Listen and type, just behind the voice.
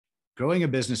Growing a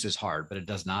business is hard, but it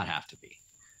does not have to be.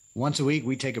 Once a week,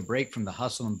 we take a break from the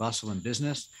hustle and bustle in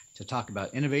business to talk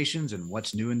about innovations and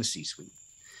what's new in the C-suite.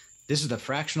 This is the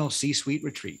Fractional C-Suite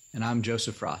Retreat, and I'm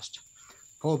Joseph Frost.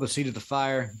 Pull up a seat at the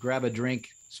fire, grab a drink,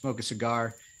 smoke a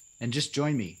cigar, and just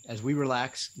join me as we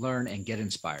relax, learn, and get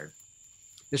inspired.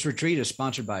 This retreat is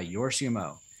sponsored by Your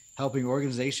CMO, helping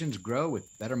organizations grow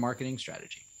with better marketing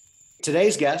strategy.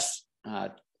 Today's guest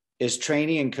is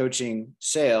training and coaching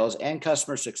sales and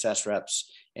customer success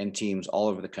reps and teams all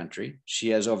over the country. She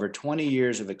has over 20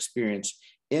 years of experience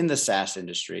in the SaaS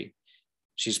industry.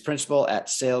 She's principal at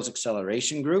Sales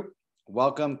Acceleration Group.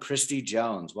 Welcome, Kristie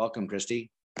Jones. Welcome, Kristie.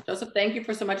 Joseph, thank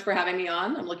you so much for having me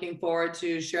on. I'm looking forward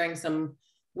to sharing some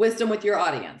wisdom with your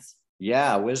audience.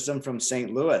 Yeah, wisdom from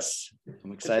St. Louis.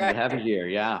 I'm excited to have you here.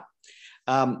 Yeah.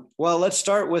 Well, let's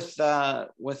start with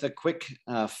a quick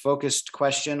focused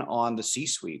question on the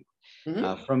C-suite.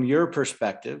 From your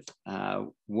perspective,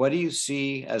 what do you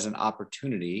see as an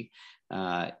opportunity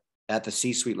at the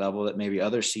C-suite level that maybe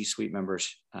other C-suite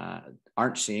members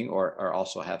aren't seeing or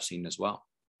also have seen as well?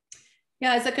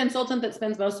 Yeah, as a consultant that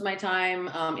spends most of my time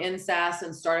in SaaS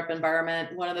and startup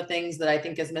environment, one of the things that I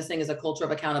think is missing is a culture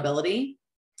of accountability.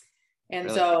 And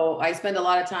really? So I spend a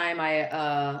lot of time,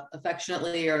 I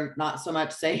affectionately or not so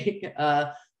much say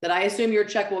that I assume your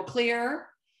check will clear.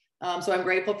 So I'm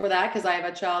grateful for that because I have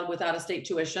a child with out-of-state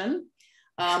tuition.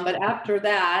 But after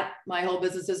that, my whole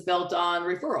business is built on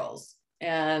referrals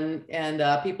and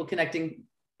people connecting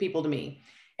people to me.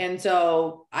 And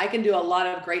so I can do a lot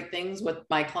of great things with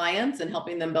my clients and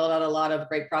helping them build out a lot of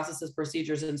great processes,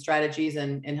 procedures, and strategies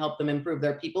and help them improve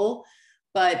their people.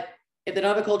 But if they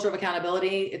don't have a culture of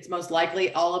accountability, it's most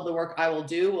likely all of the work I will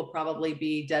do will probably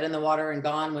be dead in the water and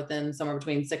gone within somewhere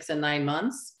between 6 and 9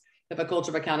 months if a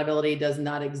culture of accountability does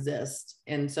not exist.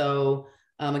 And so,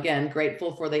 again,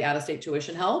 grateful for the out-of-state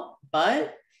tuition help,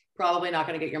 but probably not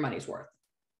going to get your money's worth.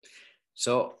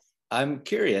 So I'm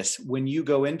curious, when you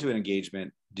go into an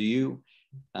engagement, do you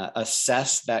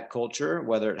assess that culture,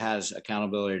 whether it has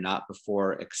accountability or not,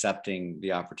 before accepting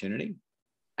the opportunity?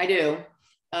 I do.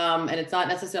 And it's not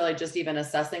necessarily just even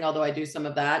assessing, although I do some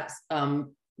of that.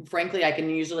 Frankly, I can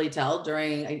usually tell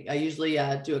I usually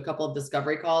do a couple of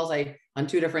discovery calls on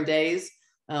 2 different days.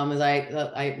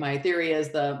 My theory is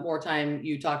the more time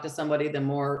you talk to somebody, the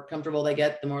more comfortable they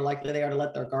get, the more likely they are to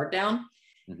let their guard down.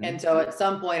 Mm-hmm. And so at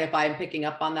some point, if I'm picking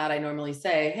up on that, I normally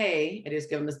say, hey, I just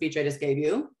give them the speech I just gave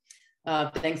you.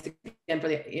 Thanks again for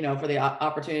the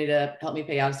opportunity to help me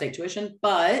pay out-of-state tuition.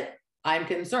 But I'm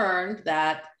concerned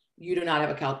that you do not have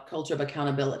a culture of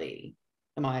accountability.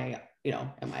 Am I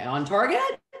on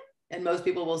target? And most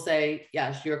people will say,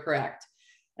 yes, you're correct.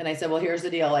 And I said, well, here's the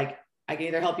deal. Like, I can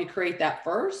either help you create that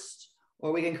first,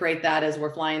 or we can create that as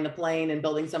we're flying the plane and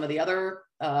building some of the other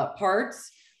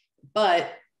parts.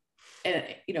 But, and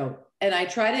I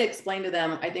try to explain to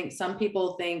them, I think some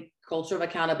people think culture of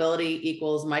accountability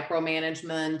equals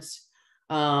micromanagement,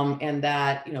 and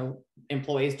that,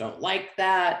 employees don't like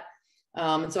that.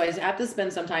 And so I have to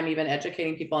spend some time even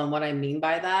educating people on what I mean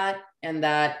by that, and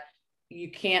that you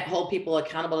can't hold people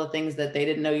accountable to things that they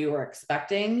didn't know you were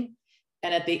expecting.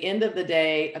 And at the end of the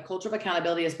day, a culture of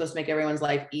accountability is supposed to make everyone's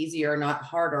life easier, not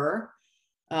harder.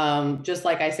 Just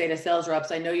like I say to sales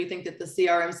reps, I know you think that the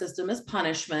CRM system is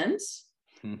punishment,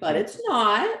 but it's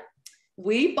not.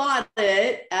 We bought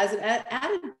it as an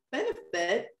added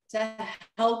benefit to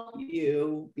help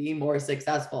you be more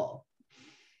successful.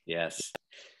 Yes.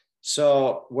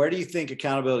 So where do you think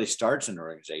accountability starts in an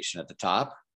organization? At the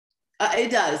top?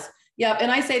 It does. Yeah.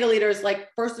 And I say to leaders, like,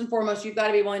 first and foremost, you've got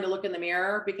to be willing to look in the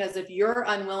mirror, because if you're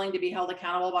unwilling to be held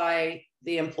accountable by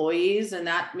the employees, and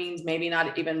that means maybe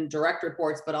not even direct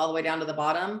reports, but all the way down to the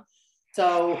bottom.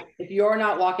 So if you're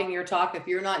not walking your talk, if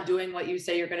you're not doing what you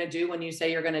say you're going to do when you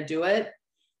say you're going to do it,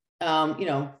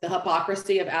 the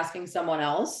hypocrisy of asking someone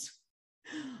else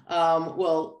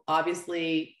will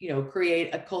obviously,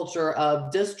 create a culture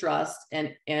of distrust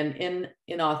and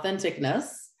inauthenticness.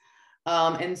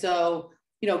 And so,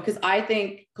 because I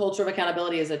think culture of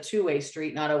accountability is a 2-way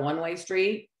street, not a 1-way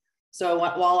street. So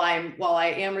while I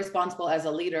am responsible as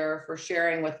a leader for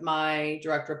sharing with my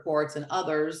direct reports and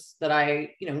others that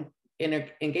I,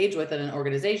 engage with in an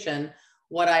organization,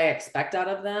 what I expect out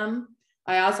of them,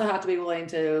 I also have to be willing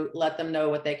to let them know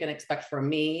what they can expect from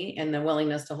me and the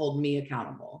willingness to hold me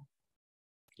accountable.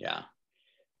 Yeah.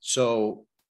 So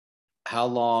how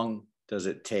long does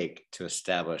it take to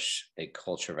establish a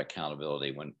culture of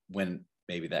accountability when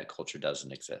maybe that culture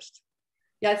doesn't exist?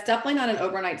 Yeah, it's definitely not an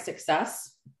overnight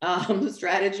success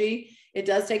strategy. It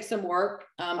does take some work.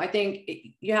 I think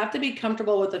you have to be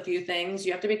comfortable with a few things.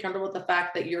 You have to be comfortable with the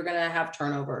fact that you're going to have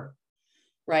turnover,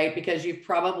 right? Because you've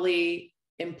probably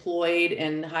employed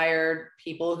and hired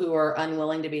people who are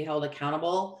unwilling to be held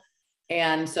accountable.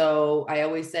 And so I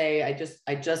always say, I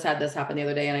just had this happen the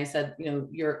other day, and I said,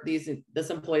 this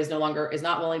employee is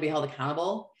not willing to be held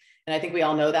accountable. And I think we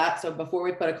all know that. So before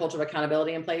we put a culture of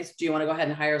accountability in place, do you want to go ahead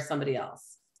and hire somebody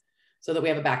else so that we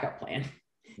have a backup plan?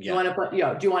 Yeah. You want to put, do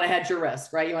you want to hedge your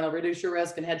risk, right? You want to reduce your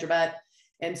risk and hedge your bet.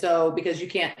 And so, because you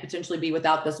can't potentially be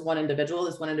without this one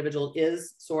individual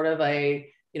is sort of a,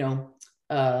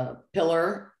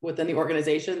 pillar within the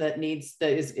organization that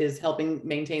is helping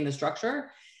maintain the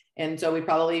structure. And so we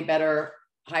probably better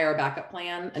hire a backup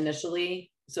plan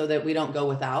initially so that we don't go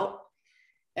without.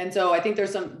 And so I think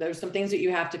there's some things that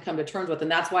you have to come to terms with.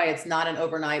 And that's why it's not an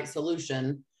overnight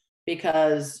solution,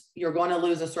 because you're going to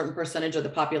lose a certain percentage of the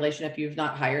population if you've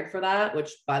not hired for that, which,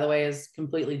 by the way, is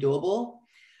completely doable.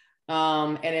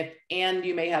 And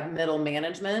you may have middle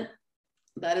management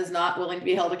that is not willing to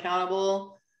be held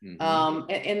accountable. Mm-hmm.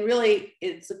 And really,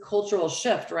 it's a cultural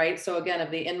shift, right? So again, if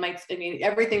the inmates,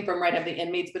 everything from have the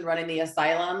inmates been running the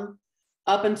asylum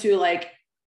up into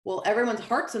everyone's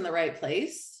heart's in the right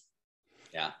place.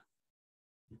 Yeah.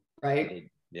 Right.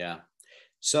 Yeah.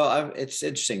 So it's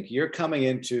interesting. You're coming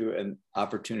into an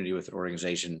opportunity with an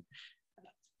organization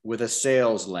with a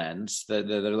sales lens that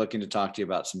they're looking to talk to you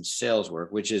about some sales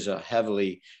work, which is a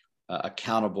heavily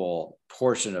accountable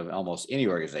portion of almost any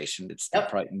organization. It's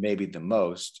probably maybe the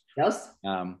most. Yes.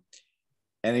 And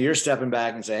then you're stepping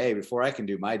back and say, hey, before I can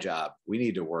do my job, we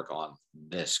need to work on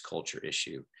this culture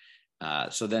issue.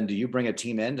 So then do you bring a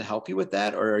team in to help you with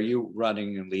that, or are you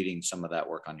running and leading some of that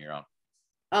work on your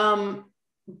own?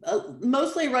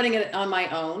 Mostly running it on my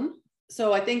own.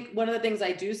 So I think one of the things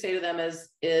I do say to them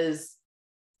is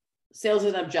sales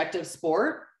is an objective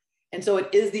sport. And so it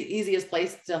is the easiest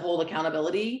place to hold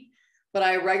accountability. But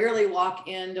I regularly walk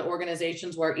into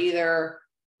organizations where either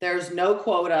there's no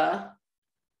quota,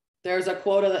 there's a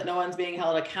quota that no one's being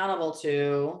held accountable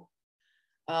to,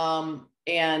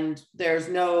 and there's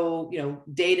no,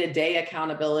 day-to-day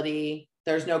accountability.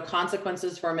 There's no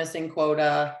consequences for missing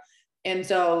quota. And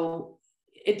so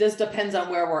it just depends on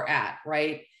where we're at,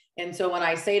 right? And so when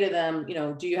I say to them,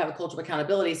 do you have a culture of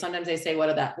accountability? Sometimes they say,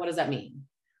 what does that mean?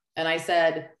 And I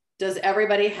said, does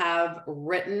everybody have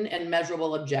written and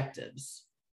measurable objectives?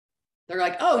 They're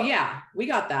like, oh yeah, we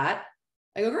got that.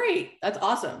 I go, great, that's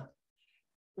awesome.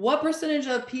 What percentage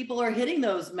of people are hitting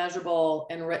those measurable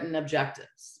and written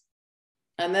objectives?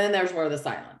 And then there's where the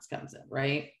silence comes in,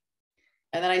 right?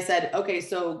 And then I said, okay,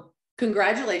 so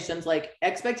congratulations,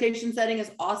 expectation setting is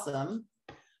awesome.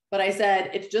 But I said,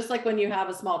 it's just like when you have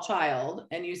a small child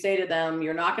and you say to them,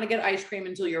 you're not going to get ice cream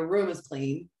until your room is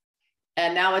clean.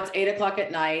 And now it's 8:00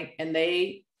 at night and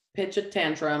they pitch a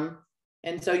tantrum.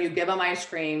 And so you give them ice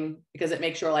cream because it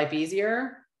makes your life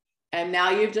easier. And now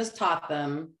you've just taught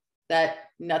them that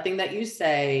nothing that you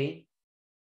say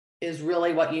is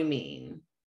really what you mean.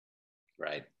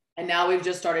 Right. And now we've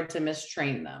just started to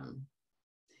mistrain them.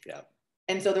 Yeah.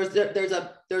 And so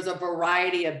there's a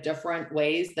variety of different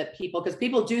ways that because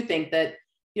people do think that,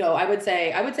 I would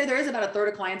say there is about a third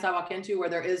of clients I walk into where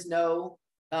there is no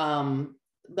firm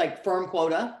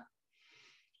quota,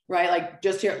 right?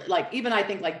 Even I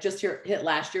think just here hit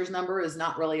last year's number is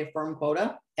not really a firm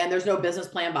quota, and there's no business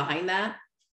plan behind that.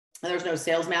 And there's no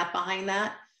sales math behind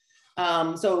that.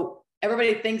 So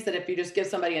everybody thinks that if you just give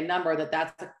somebody a number,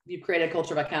 you create a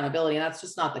culture of accountability, and that's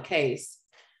just not the case.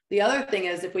 The other thing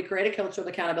is, if we create a culture of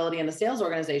accountability in the sales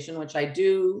organization, which I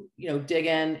do, dig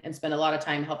in and spend a lot of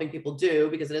time helping people do,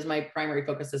 because it is my primary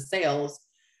focus is sales.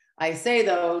 I say,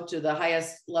 though, to the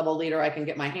highest level leader I can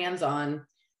get my hands on,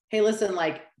 hey, listen,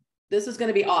 this is going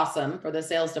to be awesome for the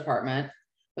sales department,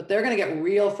 but they're going to get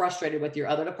real frustrated with your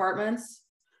other departments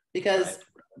because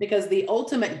the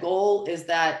ultimate goal is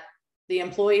that the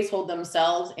employees hold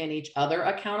themselves and each other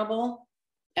accountable,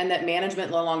 and that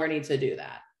management no longer needs to do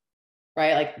that.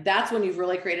 Right? That's when you've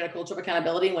really created a culture of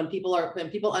accountability, when people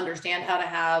understand how to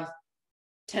have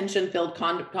tension-filled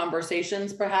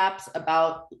conversations, perhaps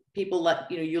about people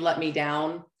you let me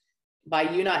down by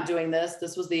you not doing this.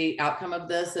 This was the outcome of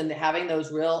this, and having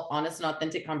those real honest and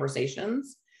authentic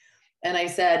conversations. And I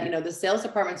said, the sales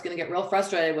department's going to get real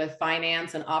frustrated with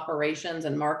finance and operations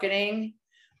and marketing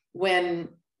when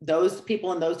those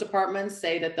people in those departments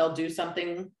say that they'll do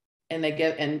something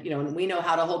and we know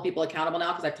how to hold people accountable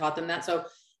now because I've taught them that. So,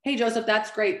 hey, Joseph,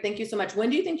 that's great. Thank you so much. When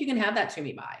do you think you can have that to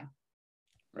me by?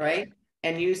 Right.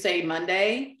 And you say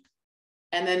Monday,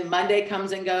 and then Monday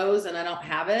comes and goes and I don't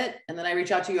have it. And then I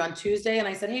reach out to you on Tuesday and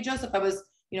I said, hey, Joseph,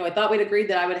 I thought we'd agreed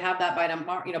that I would have that by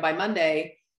tomorrow, by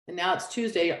Monday. And now it's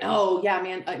Tuesday. Oh yeah,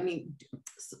 man.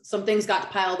 Some things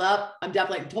got piled up. I'm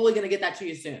totally going to get that to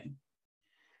you soon.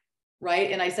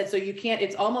 right? And I said, so you can't,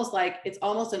 it's almost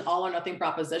an all or nothing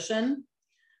proposition,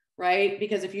 right?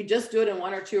 Because if you just do it in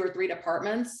one or two or three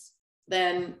departments,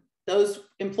 then those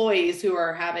employees who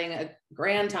are having a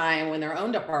grand time in their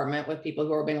own department with people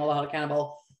who are being held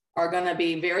accountable are going to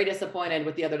be very disappointed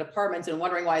with the other departments and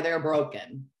wondering why they're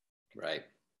broken. Right.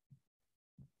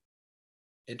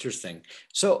 Interesting.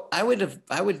 So I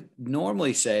would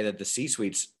normally say that the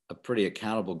C-suite's a pretty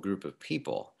accountable group of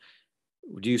people.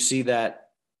 Do you see that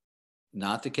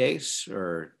not the case,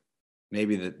 or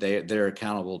maybe that they're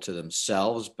accountable to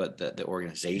themselves, but the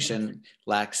organization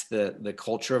lacks the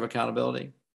culture of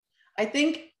accountability? I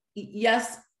think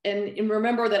yes. And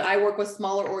remember that I work with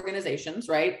smaller organizations,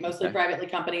 right? Mostly Okay. privately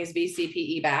companies,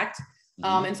 VC, backed.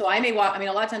 Mhm. And so a lot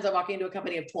of times I'm walking into a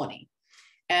company of 20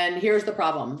 and here's the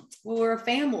problem. Well, we're a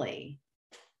family.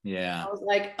 Yeah. I was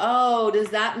like, oh, does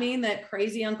that mean that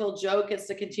crazy Uncle Joe gets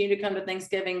to continue to come to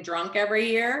Thanksgiving drunk every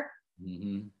year?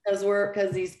 Mm-hmm.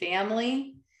 Because he's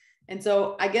family. And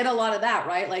so I get a lot of that,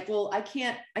 right? Like, well, I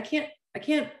can't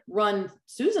run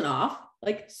Susan off.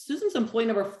 Like, Susan's employee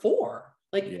number 4.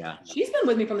 Like, Yeah. she's been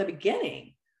with me from the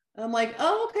beginning. And I'm like,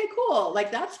 oh, okay, cool.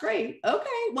 Like, that's great.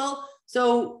 Okay. Well,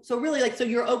 so really, like, so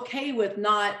you're okay with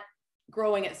not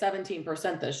growing at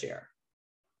 17% this year?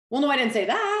 Well, no, I didn't say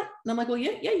that. And I'm like, well,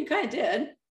 yeah, you kind of did.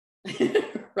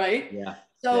 Right. Yeah.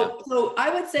 So I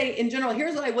would say in general,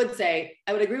 here's what I would say.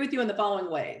 I would agree with you in the following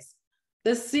ways.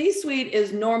 The C-suite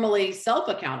is normally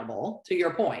self-accountable, to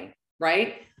your point,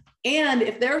 right? And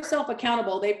if they're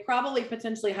self-accountable, they probably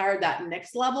potentially hired that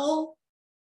next level.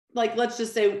 Like, let's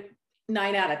just say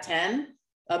 9 out of 10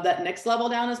 of that next level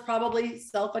down is probably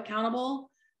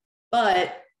self-accountable.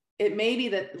 But it may be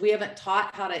that we haven't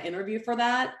taught how to interview for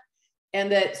that.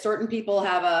 And that certain people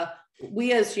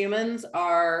we as humans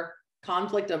are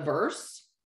conflict averse.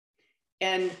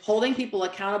 And holding people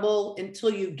accountable until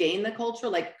you gain the culture,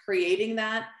 like creating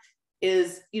that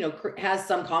is, has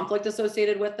some conflict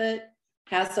associated with it,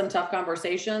 has some tough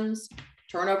conversations,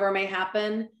 turnover may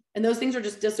happen, and those things are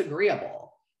just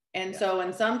disagreeable. And so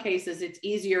in some cases, it's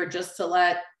easier just to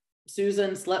let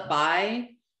Susan slip by,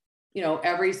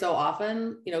 every so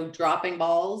often, dropping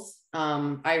balls.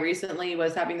 I recently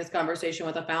was having this conversation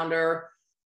with a founder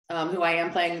who I am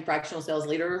playing fractional sales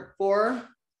leader for.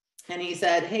 And he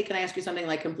said, hey, can I ask you something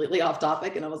like completely off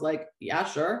topic? And I was like, yeah,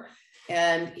 sure.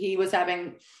 And he was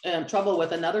having trouble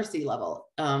with another C-level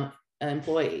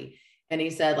employee. And he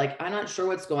said, like, I'm not sure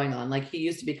what's going on. Like, he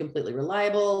used to be completely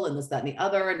reliable and this, that, and the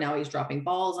other. And now he's dropping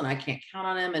balls and I can't count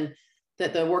on him. And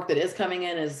that the work that is coming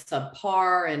in is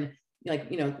subpar. And like,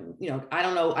 I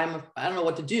don't know. I don't know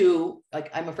what to do.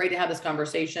 Like, I'm afraid to have this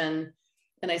conversation.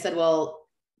 And I said, well,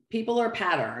 people are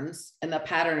patterns and the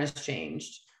pattern has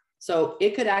changed. So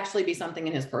it could actually be something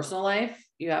in his personal life.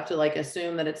 You have to like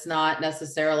assume that it's not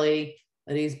necessarily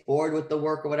that he's bored with the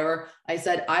work or whatever. I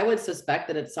said, I would suspect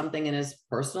that it's something in his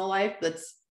personal life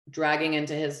that's dragging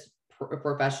into his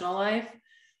professional life.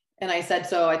 And I said,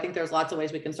 so I think there's lots of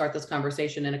ways we can start this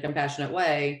conversation in a compassionate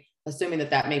way, assuming that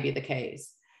that may be the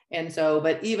case. And so,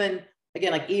 but even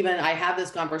again, like even I have this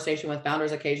conversation with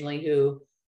founders occasionally who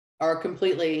are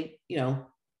completely,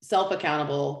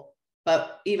 self-accountable,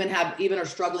 but even are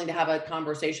struggling to have a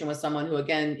conversation with someone who,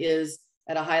 again, is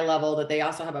at a high level that they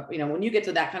also have when you get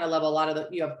to that kind of level, a lot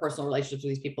of you have personal relationships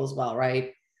with these people as well.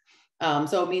 Right.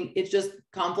 So, I mean, it's just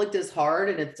conflict is hard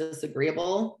and it's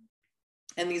disagreeable.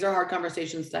 And these are hard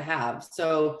conversations to have.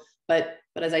 So, but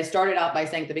as I started out by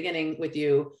saying at the beginning with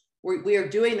you, we are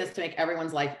doing this to make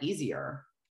everyone's life easier,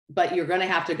 but you're going to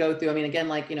have to go through, I mean, again,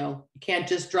 like, you can't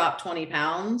just drop 20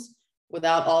 pounds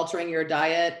without altering your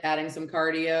diet, adding some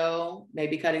cardio,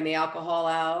 maybe cutting the alcohol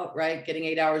out, right? Getting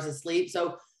 8 hours of sleep.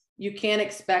 So you can't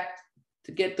expect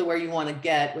to get to where you want to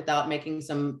get without making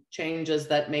some changes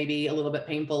that may be a little bit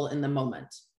painful in the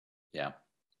moment. Yeah.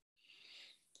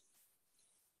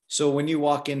 So when you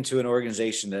walk into an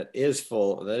organization that is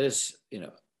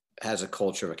has a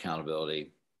culture of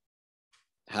accountability,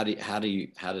 how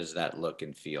does that look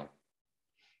and feel?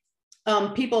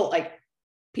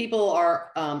 People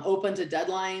are open to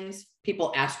deadlines.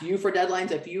 People ask you for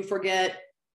deadlines. If you forget,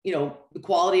 the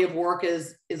quality of work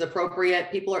is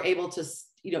appropriate. People are able to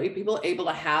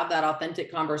have that authentic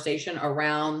conversation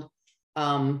around,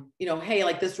 hey,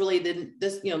 like this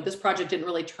project didn't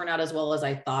really turn out as well as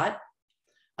I thought.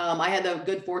 I had the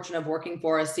good fortune of working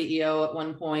for a CEO at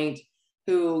one point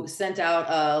who sent out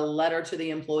a letter to the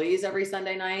employees every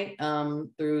Sunday night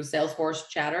through Salesforce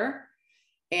Chatter.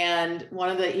 And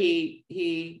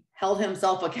he held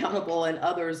himself accountable and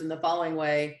others in the following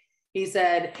way. He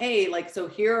said, hey, so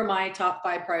here are my top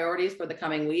 5 priorities for the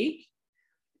coming week.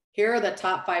 here are the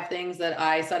top 5 things that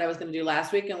I said I was going to do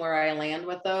last week and where I land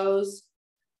with those.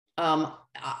 He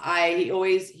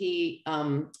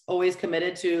always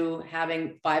committed to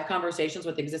having 5 conversations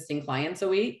with existing clients a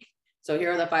week. So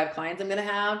here are the 5 clients I'm going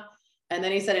to have. And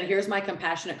then he said, and here's my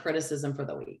compassionate criticism for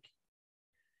the week.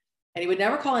 And he would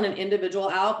never call an individual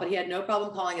out, but he had no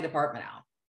problem calling a department out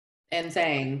and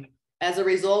saying, as a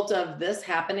result of this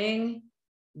happening,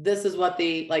 this is what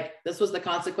this was the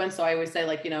consequence. So I always say,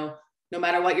 like, no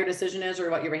matter what your decision is or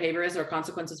what your behavior is, there are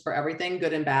consequences for everything,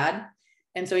 good and bad.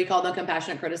 And so he called them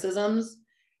compassionate criticisms.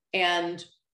 And,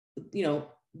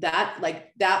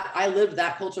 I lived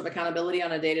that culture of accountability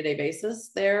on a day-to-day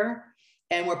basis there.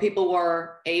 And where people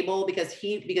were able, because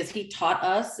he taught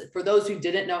us, for those who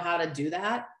didn't know how to do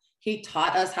that, he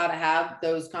taught us how to have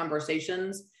those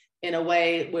conversations in a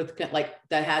way with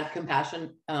that had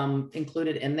compassion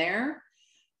included in there.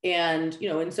 And,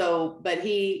 it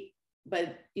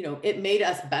made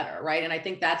us better. Right. And I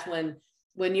think that's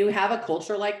when you have a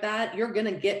culture like that, you're going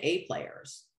to get A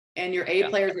players, and your A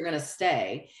players are going to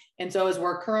stay. And so as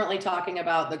we're currently talking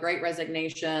about the Great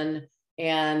Resignation,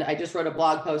 and I just wrote a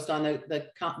blog post on the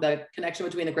connection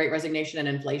between the Great Resignation and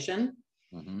inflation.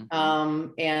 Mm-hmm.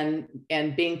 And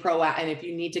being proactive. And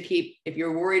if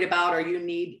you're worried about, or you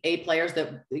need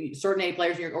certain A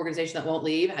players in your organization that won't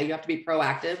leave, how you have to be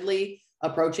proactively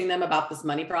approaching them about this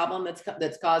money problem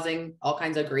that's causing all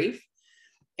kinds of grief.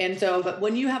 And so, but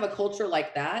when you have a culture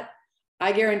like that,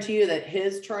 I guarantee you that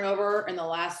his turnover in the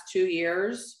last 2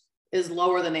 years is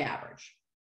lower than the average.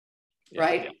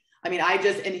 Right. Yeah. I mean,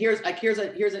 here's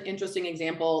an interesting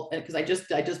example, because I just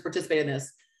participated in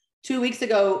this 2 weeks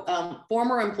ago.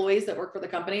 Former employees that work for the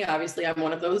company, obviously I'm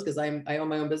one of those because I own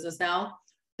my own business now.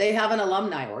 They have an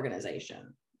alumni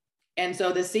organization. And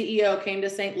so the CEO came to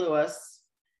St. Louis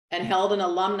and held an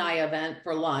alumni event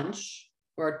for lunch,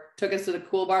 or took us to the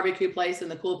cool barbecue place in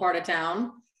the cool part of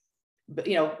town. But,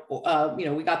 we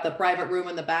got the private room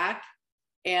in the back,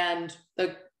 and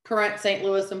the current St.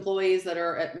 Louis employees that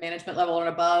are at management level and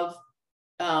above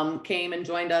came and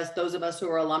joined us, those of us who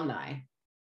are alumni.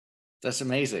 That's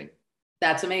amazing.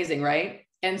 That's amazing, right?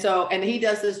 And he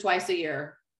does this twice a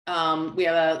year. We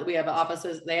have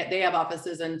offices, they have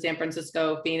offices in San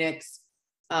Francisco, Phoenix,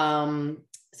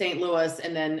 St. Louis,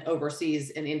 and then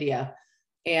overseas in India.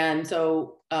 And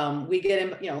so we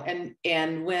get in,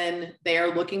 and when they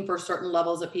are looking for certain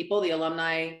levels of people, the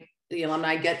alumni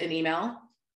get an email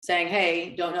saying,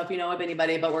 hey, don't know if you know of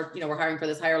anybody, but we're hiring for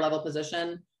this higher level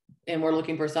position, and we're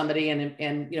looking for somebody.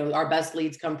 And our best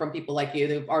leads come from people like you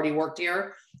who've already worked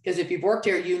here, because if you've worked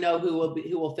here,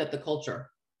 who will fit the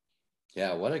culture.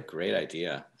 Yeah. What a great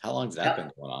idea. How long has that been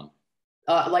going on?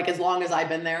 Like as long as I've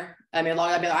been there. I mean,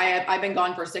 I've been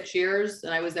gone for 6 years,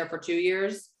 and I was there for 2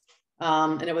 years.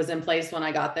 And it was in place when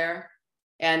I got there,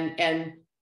 and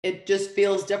it just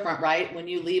feels different, right? When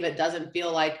you leave, it doesn't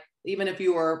feel like, even if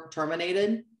you were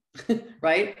terminated,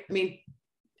 right? I mean,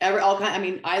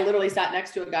 I literally sat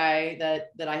next to a guy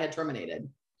that I had terminated.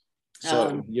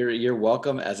 So you're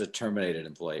welcome as a terminated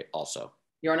employee also.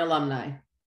 You're an alumni.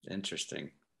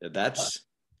 Interesting. That's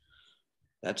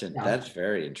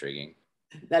very intriguing.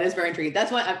 That is very intriguing.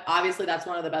 That's one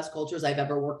of the best cultures I've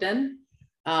ever worked in.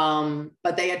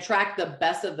 But they attract the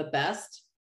best of the best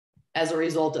as a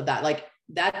result of that. Like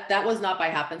that was not by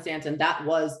happenstance, and that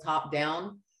was top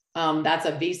down. That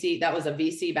was a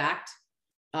VC backed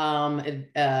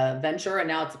venture, and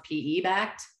now it's a PE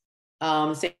backed.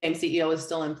 Same CEO is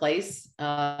still in place,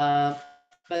 but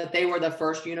they were the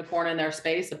first unicorn in their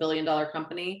space, $1 billion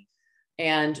company.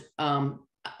 And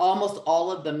almost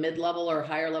all of the mid-level or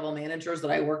higher level managers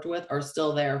that I worked with are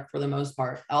still there for the most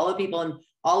part. All of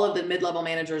the mid-level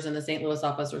managers in the St. Louis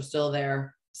office are still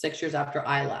there 6 years after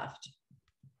I left.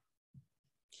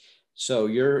 So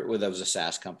that was a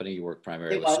SaaS company. You work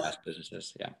primarily with SaaS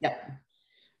businesses. Yeah.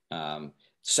 Yeah.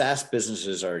 SaaS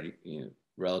businesses are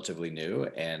relatively new,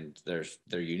 and they're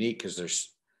unique because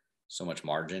there's so much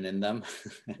margin in them.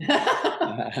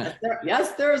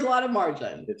 Yes, there's a lot of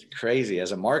margin. It's crazy.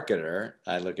 As a marketer,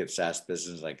 I look at SaaS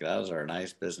businesses like those are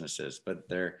nice businesses, but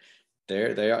they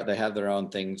have their own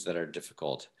things that are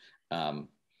difficult.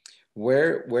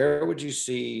 Where would you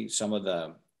see some of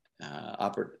the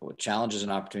challenges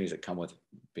and opportunities that come with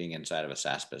being inside of a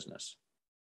SaaS business?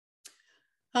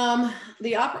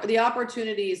 The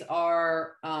opportunities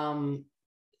are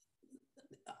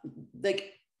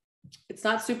it's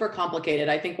not super complicated.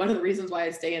 I think one of the reasons why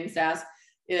I stay in SaaS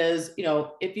is,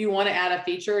 if you want to add a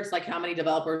feature, it's like, how many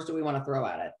developers do we want to throw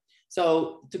at it?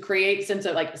 So to create sense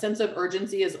of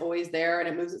urgency is always there, and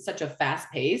it moves at such a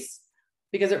fast pace,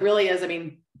 because it really is. I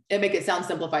mean, make it sound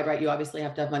simplified, right? You obviously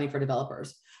have to have money for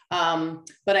developers.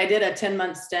 But I did a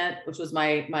 10-month stint, which was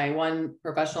my one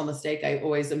professional mistake I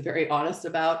always am very honest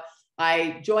about.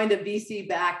 I joined a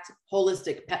VC-backed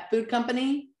holistic pet food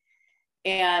company.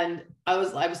 And I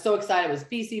was so excited. It was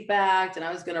VC backed, and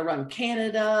I was going to run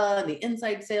Canada and the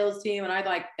inside sales team.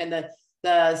 And the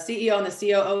CEO and the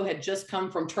COO had just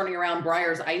come from turning around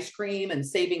Breyer's ice cream and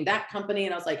saving that company.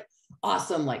 And I was like,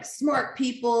 awesome, like smart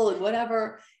people and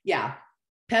whatever. Yeah.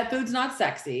 Pet food's not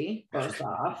sexy, first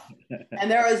off.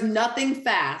 And there is nothing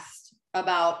fast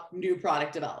about new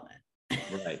product development.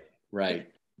 Right.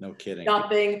 No kidding.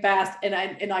 Nothing fast. And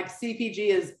like CPG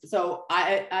is, so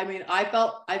I mean, I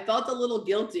felt a little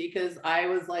guilty because I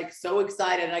was like so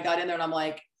excited, and I got in there and I'm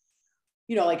like,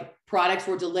 like products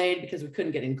were delayed because we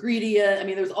couldn't get ingredient. I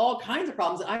mean, there's all kinds of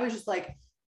problems. And I was just like,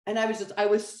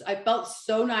 I felt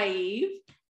so naive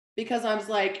because I was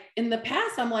like, in the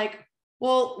past, I'm like,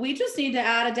 well, we just need to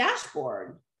add a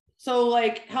dashboard. So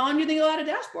like, how long do you think you'll add a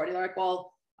dashboard? They're like,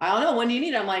 well, I don't know. When do you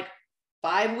need it? I'm like,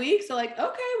 5 weeks. So like,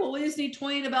 okay, well, we just need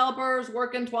 20 developers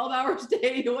working 12 hours a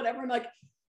day or whatever. And like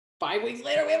 5 weeks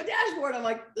later, we have a dashboard. I'm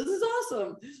like, this is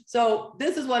awesome. So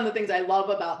this is one of the things I love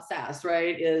about SaaS,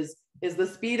 right? Is the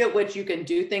speed at which you can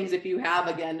do things. If you have,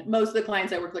 again, most of the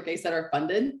clients I work, like I said, are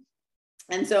funded.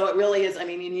 And so it really is, I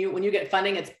mean, when you get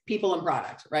funding, it's people and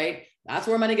product, right? That's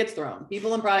where money gets thrown,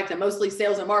 people and product, and mostly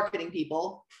sales and marketing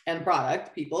people and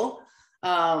product people.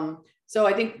 So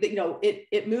I think that,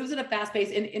 it moves at a fast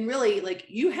pace, and really, like,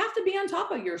 you have to be on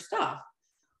top of your stuff,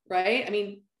 right? I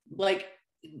mean, like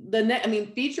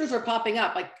features are popping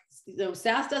up. Like,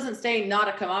 SaaS doesn't stay not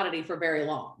a commodity for very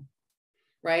long,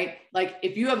 right? Like,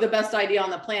 if you have the best idea on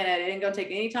the planet, it ain't gonna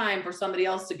take any time for somebody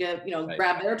else to get, Right.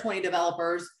 grab their 20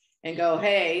 developers and go,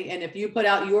 hey, and if you put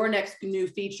out your next new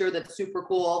feature that's super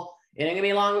cool, it ain't gonna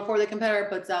be long before the competitor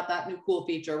puts out that new cool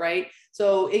feature, right?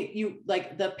 So you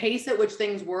like the pace at which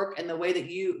things work, and the way that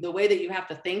you have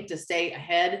to think to stay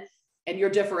ahead, and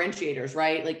your differentiators,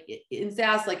 right? Like in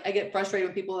SaaS, like I get frustrated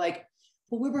when people are like,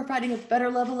 well, we're providing a better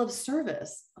level of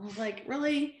service. I was like,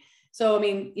 really? So, I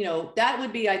mean, that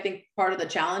would be, I think, part of the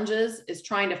challenges is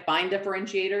trying to find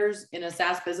differentiators in a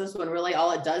SaaS business when really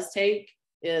all it does take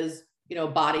is,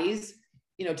 bodies,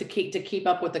 to keep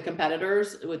up with the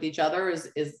competitors, with each other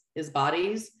is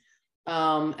bodies.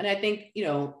 And I think,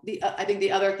 I think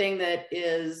the other thing that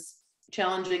is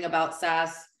challenging about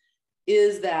SaaS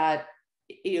is that,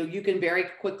 you can very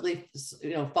quickly,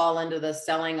 fall into the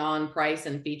selling on price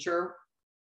and feature,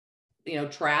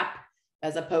 trap,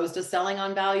 as opposed to selling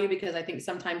on value, because I think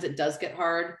sometimes it does get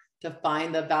hard to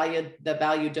find the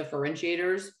value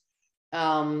differentiators.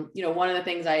 One of the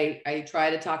things I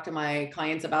try to talk to my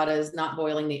clients about is not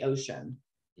boiling the ocean.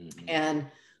 Mm-hmm. And,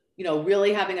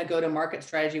 really having a go-to-market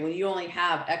strategy when you only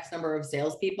have X number of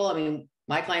salespeople. I mean,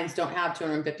 my clients don't have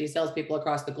 250 salespeople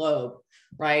across the globe,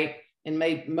 right? And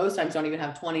most times don't even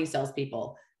have 20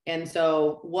 salespeople. And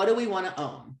so what do we want to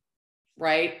own,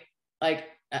 right? Like,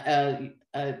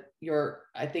 you're,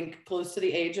 I think, close to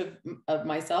the age of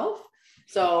myself.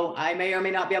 So I may or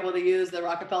may not be able to use the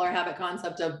Rockefeller habit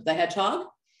concept of the hedgehog,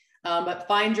 but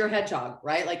find your hedgehog,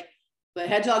 right? Like the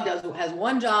hedgehog has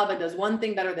one job and does one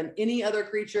thing better than any other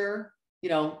creature,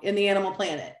 in the animal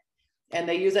planet. And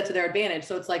they use that to their advantage.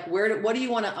 So it's like, what do you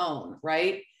want to own,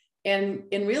 right? And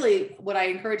really what I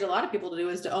encourage a lot of people to do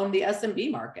is to own the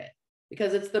SMB market,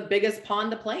 because it's the biggest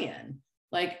pond to play in.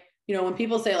 Like, when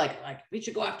people say like we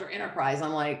should go after enterprise,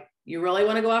 I'm like, you really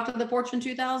want to go after the Fortune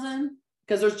 2000?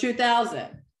 Because there's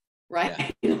 2,000,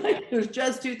 right? Yeah. Like, there's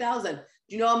just 2,000. Do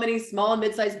you know how many small and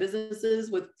mid-sized businesses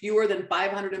with fewer than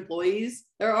 500 employees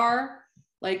there are?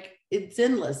 Like, it's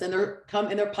endless, and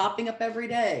they're popping up every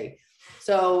day.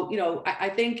 So, I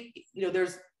think,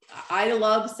 I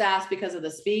love SaaS because of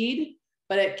the speed,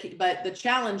 but the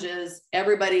challenge is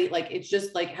everybody, like, it's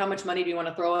just like, how much money do you want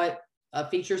to throw at a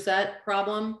feature set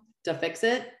problem to fix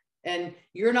it? And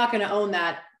you're not going to own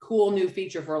that cool new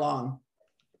feature for long.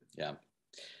 Yeah.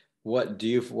 What do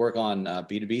you work on?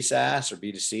 B2B SaaS or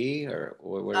B2C, or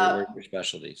what are your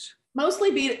specialties?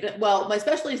 Mostly my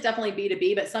specialty is definitely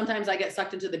B2B, but sometimes I get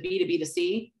sucked into the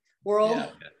B2B2C world. Yeah.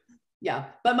 Okay. Yeah,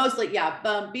 but mostly,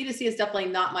 B2C is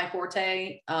definitely not my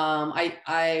forte.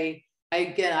 I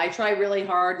try really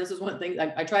hard. This is one of the things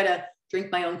I try to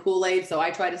drink my own Kool-Aid. So I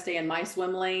try to stay in my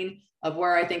swim lane of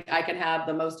where I think I can have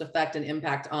the most effect and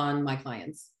impact on my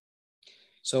clients.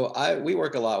 So we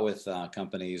work a lot with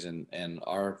companies, and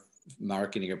our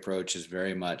marketing approach is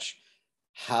very much,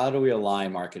 how do we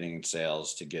align marketing and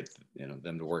sales to get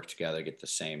them to work together, get the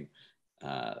same,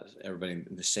 everybody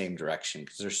in the same direction,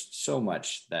 because there's so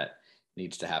much that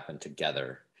needs to happen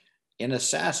together. in a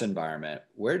SaaS environment,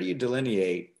 where do you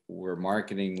delineate where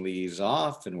marketing leaves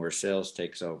off and where sales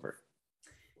takes over?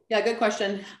 Yeah, good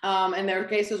question. And there are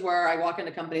cases where I walk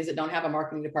into companies that don't have a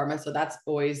marketing department, so that's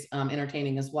always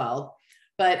entertaining as well.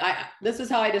 But this is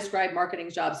how I describe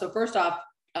marketing's job. So first off,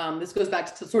 this goes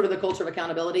back to sort of the culture of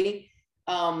accountability.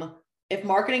 If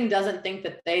marketing doesn't think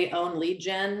that they own lead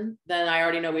gen, then I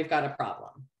already know we've got a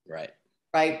problem.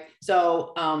 Right.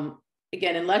 So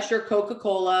again, unless you're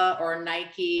Coca-Cola or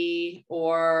Nike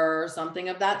or something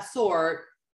of that sort,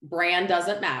 brand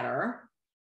doesn't matter.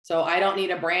 So I don't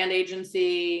need a brand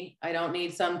agency. I don't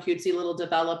need some cutesy little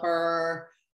developer,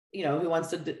 who wants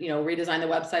to, redesign the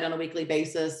website on a weekly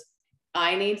basis.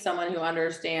 I need someone who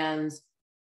understands,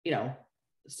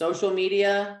 social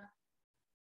media,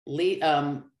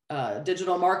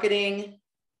 digital marketing,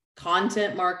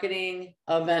 content marketing,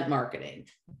 event marketing,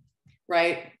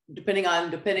 right? Depending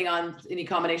on any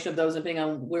combination of those, depending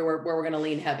on where we're going to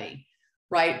lean heavy,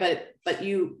 right? But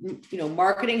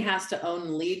marketing has to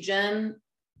own lead gen,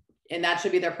 and that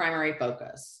should be their primary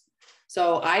focus.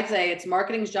 So I'd say it's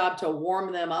marketing's job to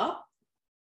warm them up.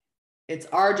 It's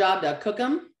our job to cook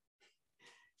them.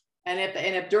 And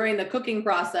if during the cooking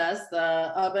process, the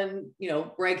oven,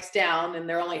 breaks down and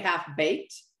they're only half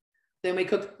baked, then we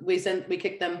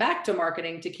kick them back to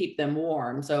marketing to keep them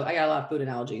warm. So I got a lot of food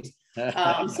analogies.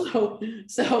 I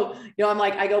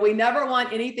go, we never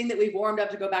want anything that we've warmed up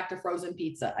to go back to frozen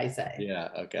pizza, I say. Yeah.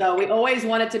 Okay. So we always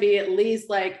want it to be at least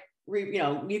like,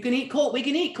 you can eat cold, we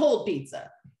can eat cold pizza,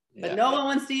 but no one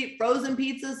wants to eat frozen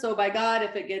pizza. So by God,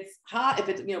 if it gets hot, if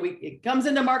it's, it comes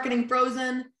into marketing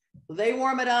frozen, they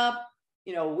warm it up,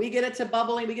 we get it to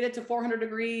bubbling, we get it to 400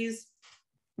 degrees.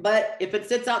 But if it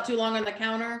sits out too long on the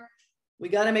counter, we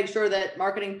got to make sure that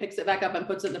marketing picks it back up and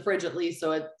puts it in the fridge at least,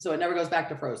 so it never goes back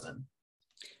to frozen.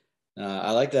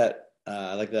 I like that.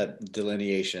 I like that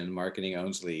delineation. Marketing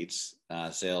owns leads,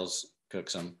 sales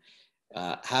cooks them.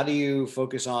 How do you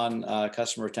focus on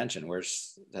customer retention?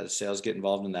 Does sales get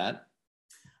involved in that?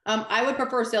 I would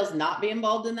prefer sales not be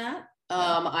involved in that.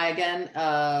 I, again,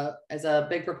 as a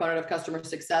big proponent of customer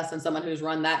success and someone who's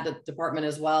run that department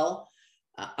as well,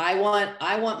 I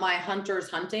want my hunters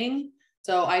hunting.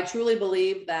 So I truly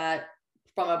believe that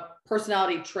from a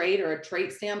personality trait or a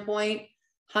trait standpoint,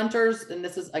 hunters, and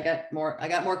this is, I got more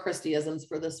Kristie-isms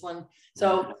for this one.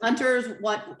 So hunters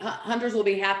will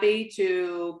be happy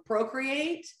to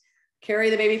procreate, carry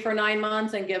the baby for 9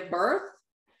 months and give birth,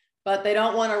 but they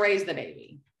don't want to raise the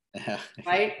baby.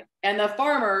 Right. And the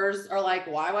farmers are like,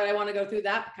 why would I want to go through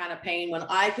that kind of pain when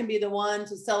I can be the one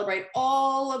to celebrate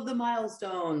all of the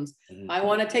milestones? Mm-hmm. I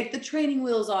want to take the training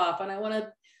wheels off, and I want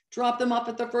to drop them off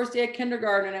at the first day of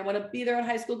kindergarten, and I want to be there at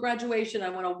high school graduation. I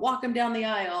want to walk them down the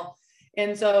aisle.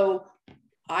 And so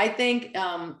I think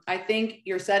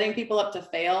you're setting people up to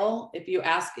fail if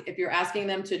you're asking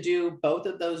them to do both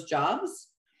of those jobs.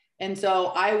 And so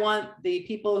I want the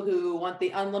people who want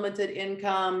the unlimited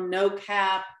income, no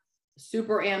cap,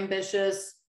 super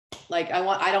ambitious.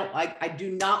 I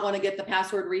do not want to get the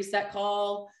password reset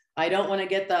call. I don't want to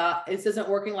get this isn't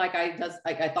working like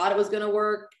I thought it was going to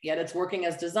work, yet it's working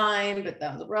as designed, but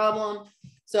that was a problem.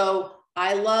 So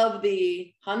I love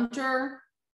the hunter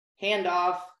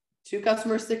handoff to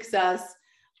customer success.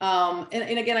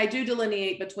 And again, I do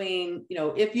delineate between,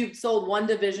 if you've sold one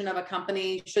division of a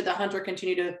company, should the hunter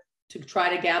continue to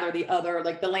try to gather the other,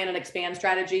 like the land and expand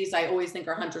strategies, I always think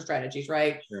are hunter strategies,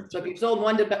 right? Sure. So if you've sold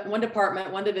one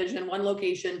department, one division, one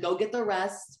location, go get the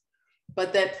rest,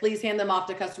 but that please hand them off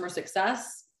to customer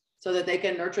success so that they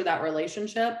can nurture that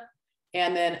relationship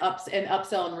and then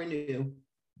upsell and renew.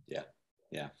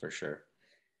 Yeah, for sure.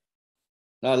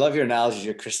 No, I love your analogies,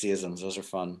 your Kristie-isms. Those are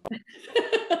fun.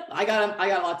 I got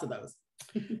lots of those.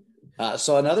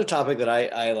 So another topic that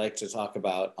I like to talk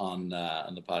about on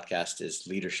the podcast is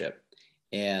leadership,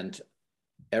 and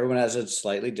everyone has a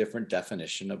slightly different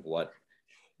definition of what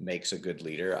makes a good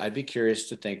leader. I'd be curious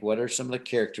to think, what are some of the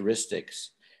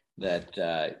characteristics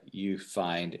that you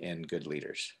find in good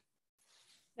leaders?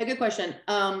 A good question.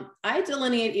 I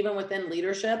delineate even within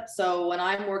leadership. So when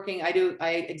I'm working, I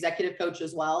executive coach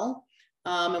as well.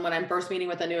 And when I'm first meeting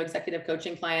with a new executive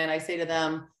coaching client, I say to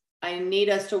them, I need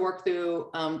us to work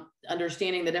through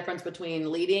understanding the difference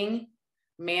between leading,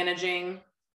 managing,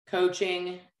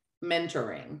 coaching,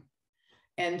 mentoring.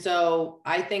 And so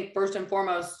I think first and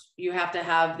foremost, you have to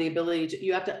have the ability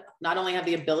you have to not only have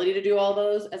the ability to do all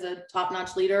those as a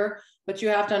top-notch leader, but you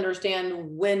have to understand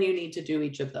when you need to do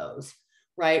each of those,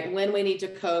 right? When we need to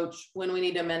coach, when we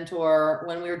need to mentor,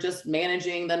 when we're just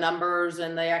managing the numbers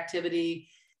and the activity.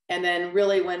 And then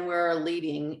really when we're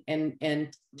leading and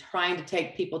trying to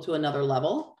take people to another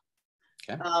level.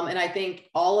 Okay. And I think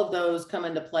all of those come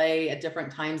into play at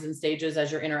different times and stages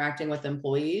as you're interacting with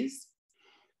employees.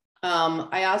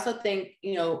 I also think,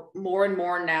 more and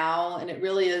more now, and it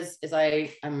really is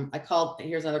I call,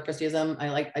 here's another Christieism.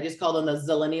 I just call them the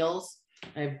zillennials.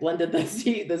 I've blended the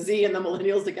Z and the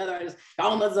millennials together. I just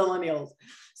call them the zillennials.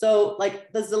 So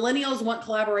like the zillennials want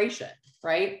collaboration,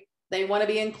 right? They want to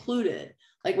be included.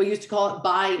 Like we used to call it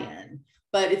buy-in,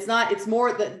 but it's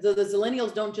more that the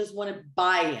zillennials don't just want to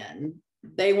buy in.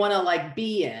 They want to like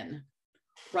be in,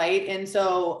 right? And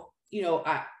so,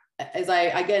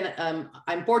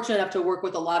 I'm fortunate enough to work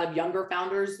with a lot of younger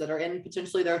founders that are in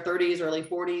potentially their 30s, early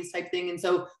 40s type thing. And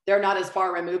so they're not as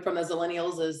far removed from the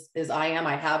zillennials as I am.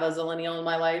 I have a zillennial in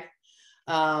my life.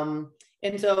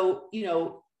 And so,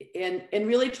 and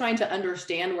really trying to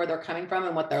understand where they're coming from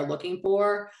and what they're looking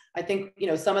for. I think,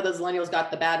 some of those millennials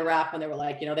got the bad rap when they were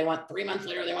like, they want 3 months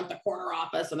later, they want the corner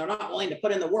office and they're not willing to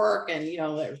put in the work. And,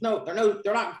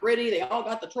 they're not gritty. They all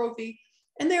got the trophy.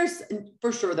 And there's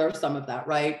for sure, there's some of that,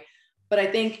 right? But I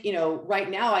think, right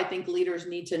now, I think leaders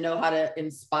need to know how to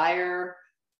inspire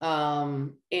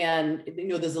and,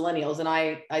 the zillennials. And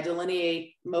I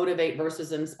delineate motivate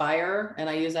versus inspire. And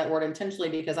I use that word intentionally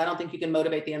because I don't think you can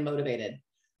motivate the unmotivated.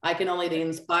 I can only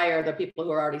inspire the people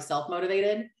who are already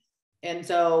self-motivated. And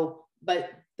so,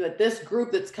 but this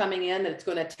group that's coming in, that's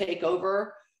going to take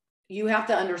over, you have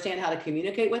to understand how to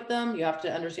communicate with them. You have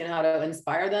to understand how to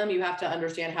inspire them. You have to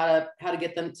understand how to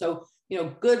get them. So,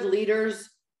 good leaders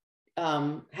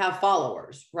have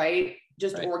followers, right?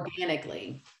 Just right.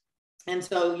 Organically. And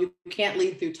so you can't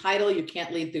lead through title. You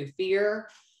can't lead through fear.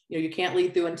 You can't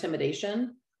lead through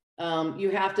intimidation.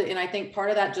 You have to, and I think part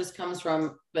of that just comes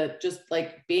from, but just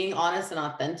like being honest and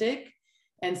authentic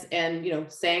and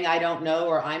saying, I don't know,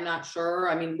 or I'm not sure.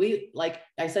 I mean, like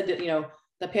I said,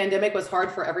 the pandemic was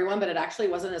hard for everyone, but it actually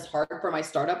wasn't as hard for my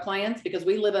startup clients because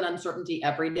we live in uncertainty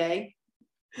every day,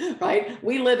 right?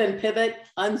 We live in pivot,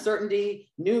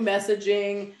 uncertainty, new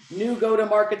messaging, new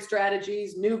go-to-market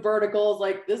strategies, new verticals.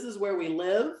 Like this is where we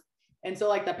live. And so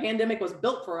like the pandemic was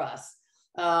built for us.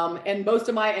 And most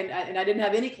of and I didn't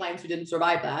have any clients who didn't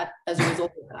survive that as a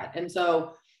result of that. And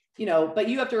so, but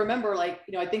you have to remember, like,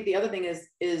 I think the other thing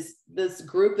is this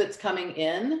group that's coming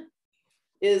in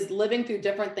is living through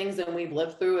different things than we've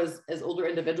lived through as older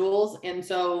individuals. And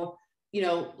so,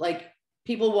 like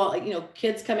people want,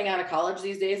 kids coming out of college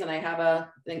these days, and I have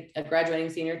a graduating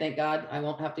senior, thank God. I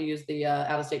won't have to use the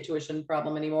out-of-state tuition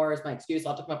problem anymore as my excuse.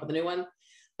 I'll have to come up with a new one.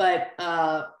 But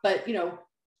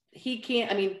he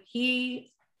can't,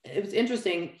 it was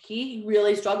interesting. He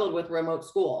really struggled with remote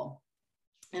school.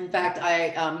 In fact,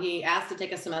 he asked to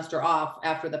take a semester off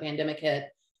after the pandemic hit.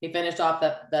 He finished off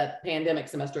that pandemic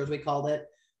semester, as we called it,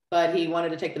 but he wanted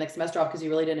to take the next semester off because he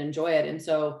really didn't enjoy it. And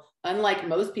so unlike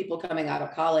most people coming out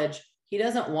of college, he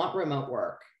doesn't want remote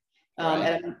work.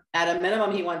 Right. At a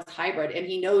minimum, he wants hybrid, and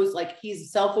he knows, like,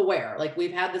 he's self-aware. Like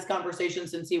we've had this conversation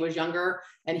since he was younger,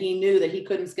 and he knew that he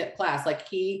couldn't skip class. Like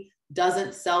he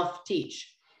doesn't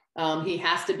self-teach. He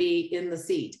has to be in the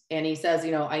seat. And he says,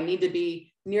 I need to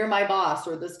be near my boss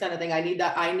or this kind of thing. I need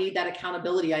that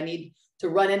accountability. I need to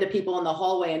run into people in the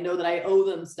hallway and know that I owe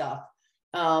them stuff.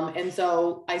 And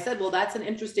so I said, well, that's an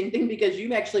interesting thing because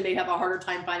you actually may have a harder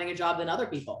time finding a job than other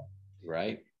people.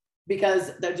 Right.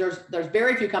 Because there's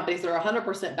very few companies that are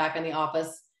 100% back in the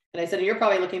office. And I said, you're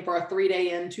probably looking for a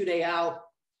 3-day in, 2-day out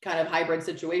kind of hybrid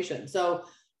situation. So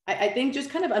I think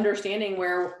just kind of understanding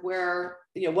where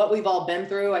what we've all been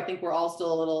through. I think we're all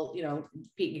still a little,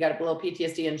 you got a little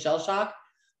PTSD and shell shock,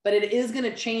 but it is going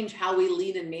to change how we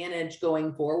lead and manage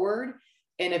going forward.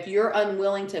 And if you're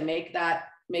unwilling to make that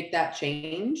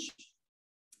change,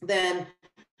 then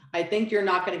I think you're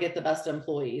not going to get the best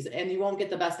employees, and you won't get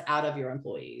the best out of your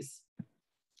employees.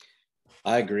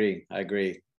 I agree.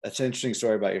 That's an interesting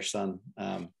story about your son.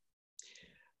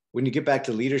 When you get back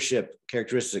to leadership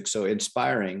characteristics, so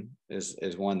inspiring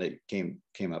is one that came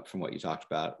up from what you talked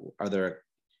about. Are there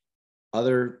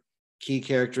other key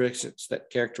characteristics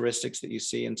that you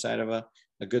see inside of a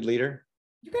good leader?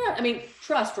 You got,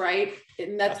 trust, right?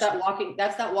 And that's that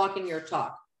walking your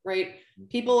talk, right?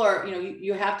 People are,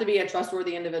 you have to be a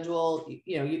trustworthy individual.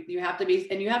 You have to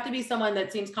be, and you have to be someone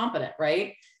that seems competent,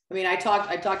 right? I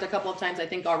talked a couple of times, I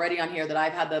think already on here, that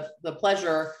I've had the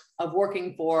pleasure of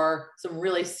working for some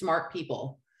really smart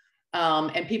people,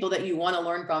 and people that you want to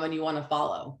learn from and you want to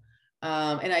follow.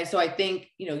 So I think,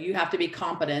 you have to be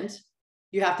competent.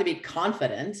 You have to be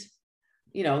confident.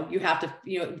 You have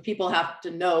to, people have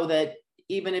to know that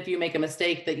even if you make a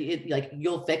mistake, that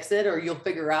you'll fix it, or you'll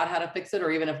figure out how to fix it. Or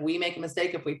even if we make a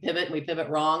mistake, if we pivot and we pivot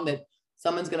wrong, that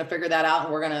someone's going to figure that out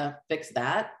and we're going to fix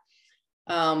that.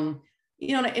 And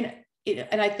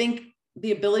I think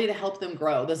the ability to help them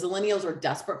grow. The Zillennials are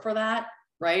desperate for that,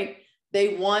 right?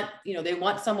 They want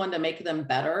someone to make them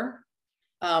better.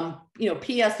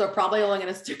 PS, they're probably only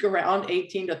going to stick around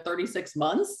 18 to 36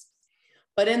 months,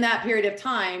 but in that period of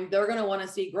time, they're going to want to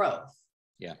see growth.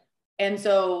 Yeah. And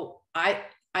so I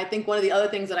think one of the other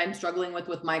things that I'm struggling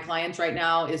with my clients right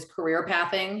now is career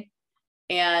pathing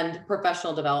and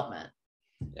professional development.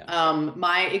 Yeah.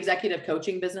 My executive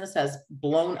coaching business has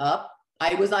blown up.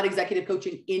 I was not executive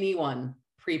coaching anyone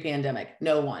pre-pandemic,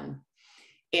 no one.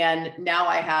 And now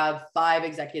I have 5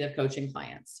 executive coaching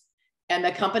clients. And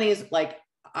the company's like,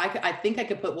 I think I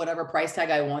could put whatever price tag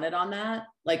I wanted on that.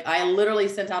 Like I literally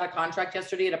sent out a contract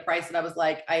yesterday at a price that I was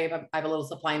like, I have a little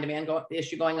supply and demand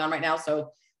issue going on right now.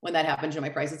 So when that happens, my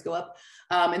prices go up.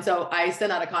 And so I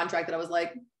sent out a contract that I was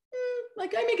like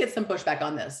I may get some pushback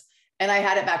on this. And I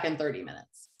had it back in 30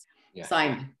 minutes,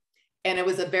 signed. And it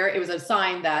was a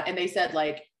sign that, and they said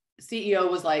like,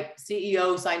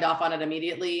 CEO signed off on it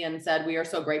immediately and said, we are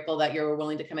so grateful that you're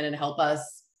willing to come in and help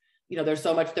us. There's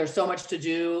so much to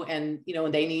do, and,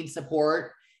 and they need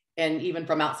support, and even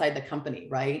from outside the company.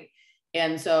 Right.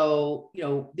 And so,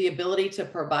 the ability to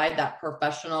provide that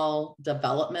professional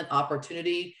development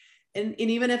opportunity. And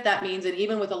even if that means, and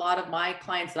even with a lot of my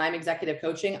clients that I'm executive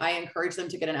coaching, I encourage them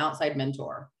to get an outside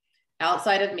mentor,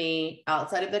 outside of me,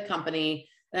 outside of the company.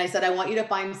 And I said, I want you to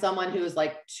find someone who is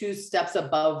like 2 steps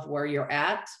above where you're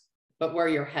at, but where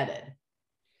you're headed.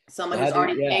 Someone who's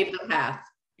already paved the path.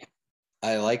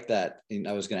 I like that. And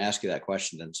I was going to ask you that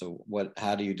question. And so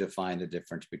how do you define the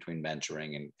difference between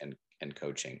mentoring and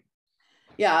coaching?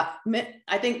 Yeah.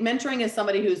 I think mentoring is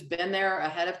somebody who's been there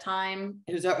ahead of time,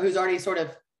 who's already sort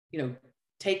of,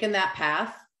 taken that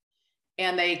path,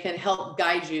 and they can help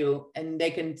guide you, and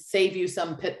they can save you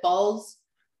some pitfalls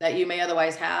that you may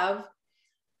otherwise have.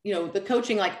 The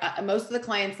coaching, like most of the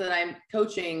clients that I'm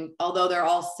coaching, although they're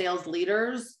all sales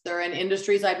leaders, they're in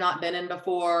industries I've not been in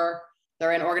before.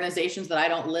 They're in organizations that I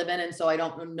don't live in. And so I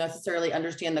don't necessarily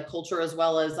understand the culture as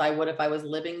well as I would if I was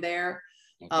living there.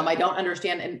 Okay. I don't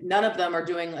understand, and none of them are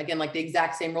doing, again, like the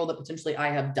exact same role that potentially I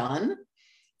have done.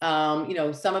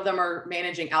 Some of them are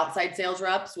managing outside sales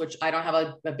reps, which I don't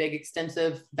have a big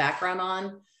extensive background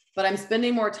on, but I'm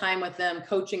spending more time with them,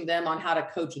 coaching them on how to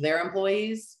coach their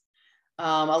employees.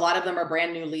 A lot of them are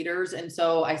brand new leaders. And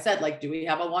so I said, like, do we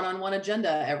have a one-on-one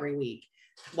agenda every week?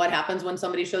 What happens when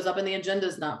somebody shows up and the agenda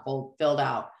is not filled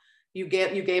out? You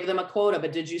gave them a quota,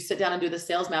 but did you sit down and do the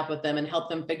sales map with them and help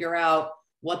them figure out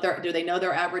do they know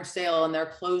their average sale and their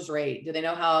close rate? Do they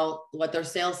know what their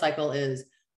sales cycle is?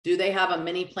 Do they have a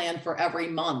mini plan for every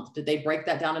month? Did they break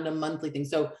that down into monthly things?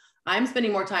 So I'm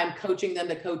spending more time coaching them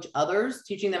to coach others,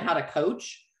 teaching them how to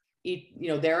coach,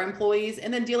 their employees,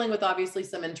 and then dealing with obviously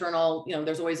some internal,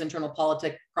 there's always internal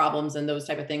politic problems and those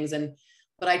type of things.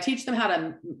 But I teach them how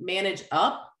to manage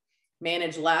up,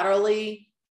 manage laterally,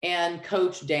 and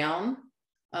coach down.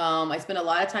 I spend a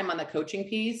lot of time on the coaching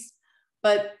piece,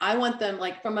 but I want them,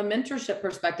 like, from a mentorship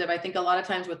perspective, I think a lot of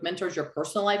times with mentors, your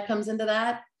personal life comes into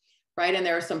that. Right. And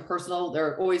there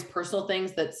are always personal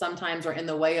things that sometimes are in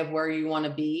the way of where you want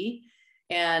to be.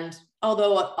 And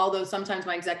although sometimes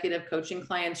my executive coaching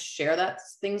clients share that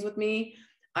things with me,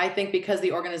 I think because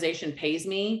the organization pays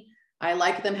me, I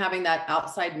like them having that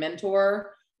outside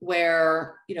mentor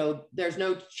where, there's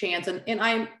no chance. And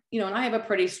I have a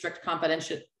pretty strict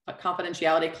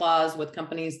confidentiality clause with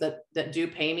companies that do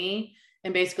pay me.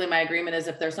 And basically my agreement is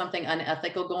if there's something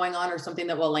unethical going on or something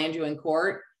that will land you in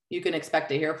court, you can expect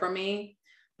to hear from me.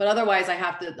 But otherwise I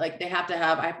have to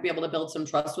be able to build some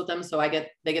trust with them. So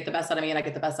they get the best out of me and I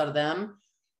get the best out of them.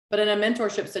 But in a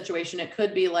mentorship situation, it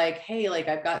could be like, hey, like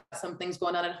I've got some things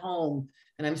going on at home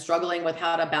and I'm struggling with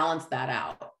how to balance that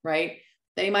out. Right.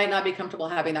 They might not be comfortable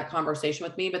having that conversation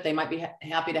with me, but they might be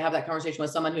happy to have that conversation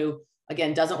with someone who,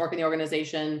 again, doesn't work in the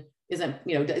organization, isn't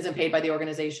paid by the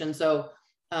organization. So,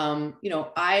 the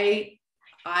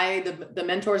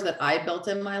mentors that I built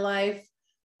in my life,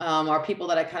 are people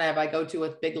that I go to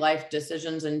with big life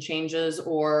decisions and changes,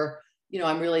 or,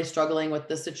 I'm really struggling with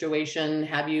this situation.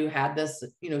 Have you had this,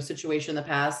 situation in the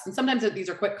past? And sometimes these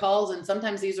are quick calls, and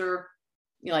sometimes these are,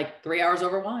 like 3 hours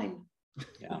over wine.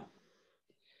 Yeah.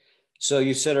 So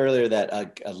you said earlier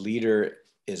that a leader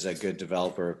is a good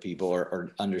developer of people,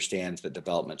 or understands that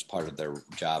development's part of their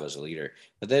job as a leader,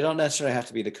 but they don't necessarily have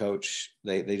to be the coach.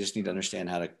 They just need to understand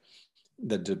how to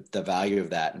the value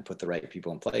of that and put the right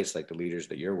people in place, like the leaders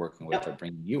that you're working with are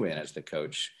bringing you in as the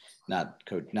coach, not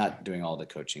doing all the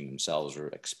coaching themselves or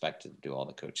expected to do all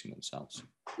the coaching themselves.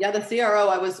 Yeah, the CRO,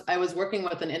 I was working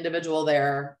with an individual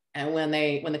there, and when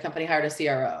the company hired a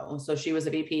CRO, so she was a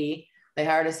VP, they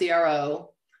hired a CRO.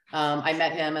 I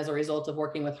met him as a result of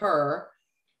working with her.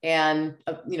 And,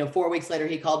 4 weeks later,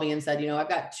 he called me and said, I've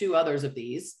got 2 others of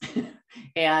these.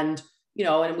 And,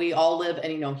 and we all live,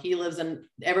 and,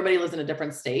 everybody lives in a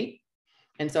different state.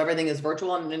 And so everything is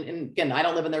virtual. And again, I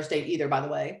don't live in their state either, by the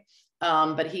way.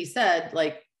 But he said,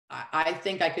 like, I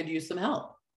think I could use some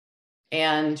help.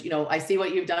 And, I see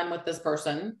what you've done with this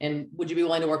person. And would you be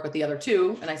willing to work with the other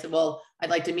 2? And I said, well, I'd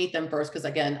like to meet them first, because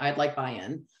again, I'd like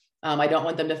buy-in. I don't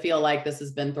want them to feel like this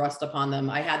has been thrust upon them.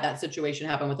 I had that situation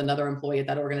happen with another employee at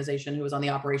that organization who was on the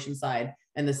operations side,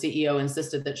 and the CEO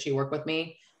insisted that she work with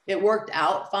me. It worked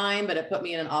out fine, but it put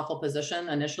me in an awful position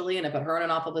initially, and it put her in an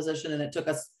awful position. And it took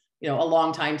us, a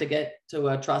long time to get to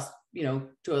a trust, to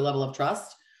a level of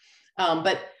trust.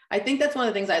 But I think that's one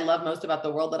of the things I love most about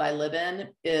the world that I live in,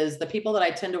 is the people that I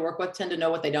tend to work with tend to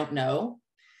know what they don't know.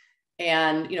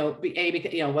 And,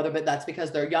 whether that's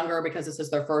because they're younger, because this is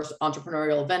their first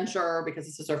entrepreneurial venture, because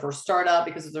this is their first startup,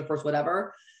 because it's their first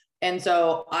whatever. And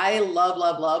so I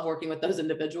love working with those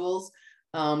individuals,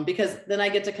 because then I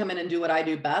get to come in and do what I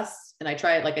do best. And I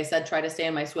try, like I said, try to stay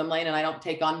in my swim lane, and I don't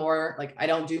take on more, like I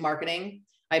don't do marketing.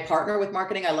 I partner with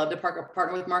marketing. I love to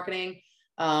partner with marketing.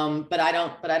 But I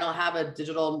don't have a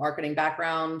digital marketing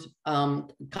background.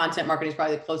 Content marketing is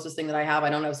probably the closest thing that I have. I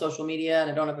don't have social media,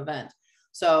 and I don't have event.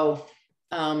 So,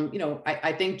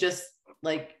 I think just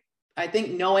like, I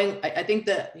think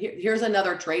that here's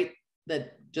another trait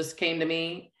that just came to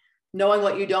me: knowing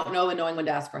what you don't know and knowing when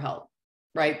to ask for help,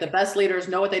 right? The best leaders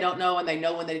know what they don't know, and they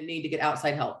know when they need to get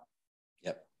outside help.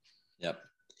 Yep.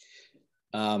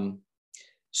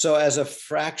 So as a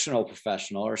fractional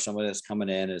professional, or somebody that's coming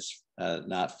in as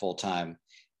not full-time,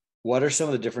 what are some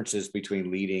of the differences between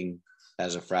leading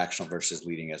as a fractional versus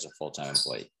leading as a full-time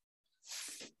employee?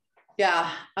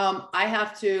 Yeah, I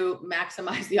have to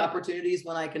maximize the opportunities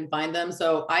when I can find them.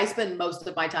 So I spend most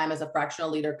of my time as a fractional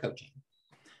leader coaching,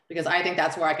 because I think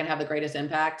that's where I can have the greatest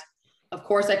impact. Of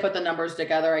course, I put the numbers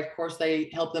together. Of course, they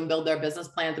help them build their business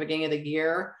plan at the beginning of the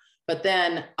year. But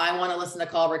then I want to listen to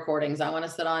call recordings. I want to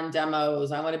sit on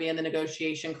demos. I want to be in the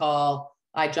negotiation call.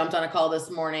 I jumped on a call this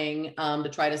morning to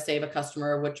try to save a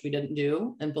customer, which we didn't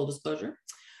do, in full disclosure.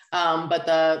 But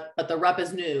the rep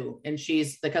is new, and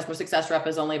the customer success rep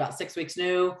is only about 6 weeks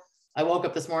new. I woke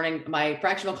up this morning, my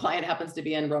fractional client happens to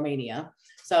be in Romania.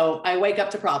 So I wake up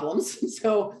to problems.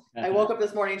 So I woke up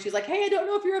this morning, and she's like, hey, I don't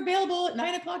know if you're available at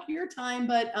 9 o'clock your time,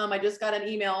 but I just got an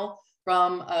email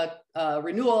from a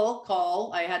renewal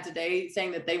call I had today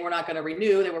saying that they were not going to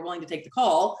renew. They were willing to take the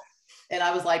call. And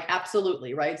I was like,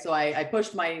 absolutely. Right. So I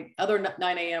pushed my other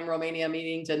 9 a.m. Romania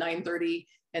meeting to 9:30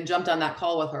 and jumped on that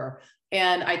call with her.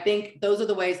 And I think those are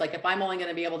the ways, like if I'm only going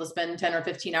to be able to spend 10 or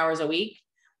 15 hours a week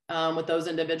with those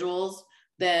individuals,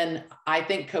 then I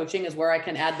think coaching is where I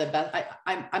can add the best.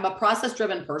 I'm a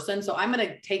process-driven person, so I'm going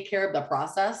to take care of the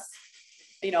process.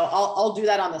 I'll do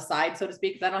that on the side, so to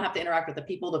speak, because I don't have to interact with the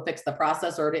people to fix the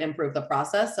process or to improve the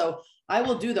process. So I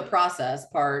will do the process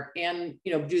part and,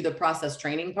 do the process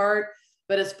training part.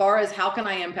 But as far as how can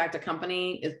I impact a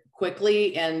company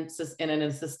quickly and in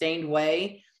a sustained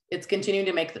way, it's continuing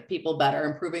to make the people better,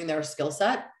 improving their skill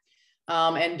set,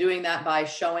 and doing that by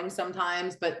showing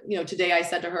sometimes. But, today I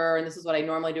said to her, and this is what I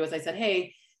normally do, is I said,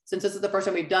 hey, since this is the first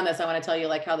time we've done this, I want to tell you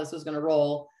like how this was going to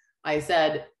roll. I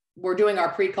said, we're doing our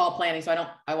pre-call planning. So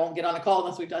I won't get on a call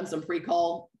unless we've done some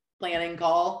pre-call planning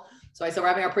call. So I said, we're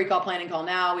having our pre-call planning call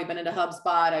now. We've been into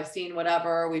HubSpot. I've seen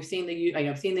whatever. We've seen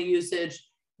I've seen the usage.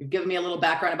 You've given me a little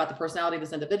background about the personality of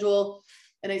this individual.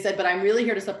 And I said, but I'm really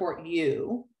here to support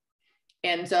you.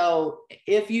 And so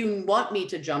if you want me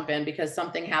to jump in because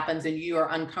something happens and you are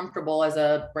uncomfortable as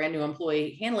a brand new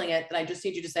employee handling it, then I just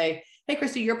need you to say, hey,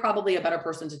 Kristie, you're probably a better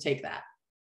person to take that.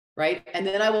 Right. And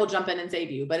then I will jump in and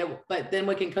save you, but then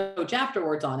we can coach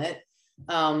afterwards on it.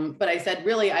 But I said,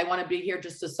 really, I want to be here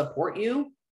just to support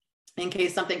you in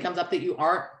case something comes up that you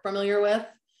aren't familiar with.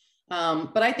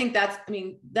 But I think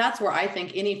that's where I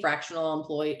think any fractional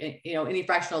employee, any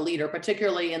fractional leader,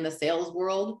 particularly in the sales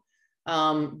world,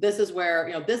 this is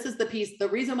where, this is the piece. The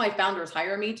reason why founders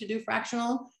hire me to do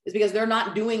fractional is because they're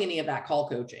not doing any of that call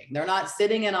coaching. They're not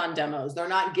sitting in on demos. They're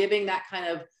not giving that kind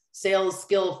of sales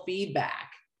skill feedback.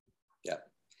 Yeah,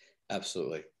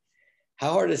 absolutely.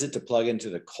 How hard is it to plug into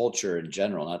the culture in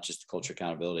general, not just the culture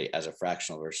accountability, as a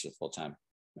fractional versus a full-time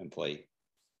employee?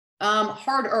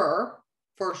 Harder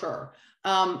for sure.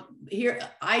 Here,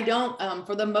 I don't,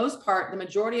 for the most part, the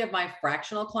majority of my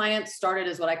fractional clients started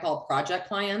as what I call project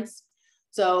clients.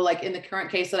 So like in the current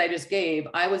case that I just gave,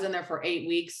 I was in there for 8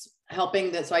 weeks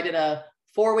helping that. So I did a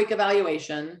 4-week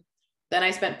evaluation. Then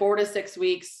I spent 4 to 6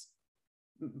 weeks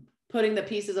putting the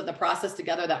pieces of the process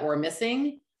together that were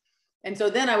missing. And so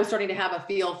then I was starting to have a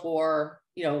feel for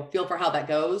how that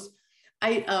goes.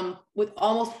 with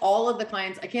almost all of the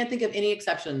clients, I can't think of any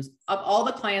exceptions. Of all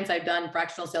the clients I've done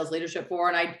fractional sales leadership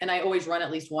for, and I always run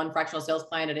at least one fractional sales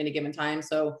client at any given time.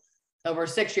 So over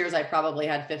 6 years, I probably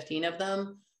had 15 of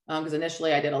them. Because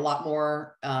initially I did a lot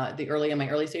more in my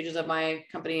early stages of my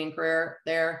company and career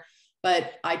there.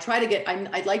 But I try to get,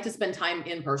 I'd like to spend time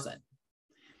in person.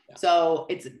 Yeah. So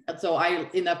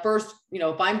in the first,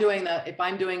 if I'm doing an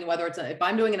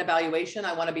evaluation,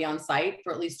 I want to be on site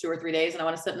for at least 2 or 3 days, and I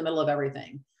want to sit in the middle of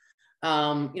everything.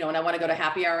 And I want to go to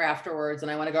happy hour afterwards, and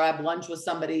I want to go have lunch with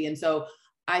somebody. And so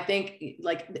I think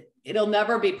like it'll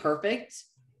never be perfect,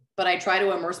 but I try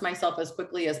to immerse myself as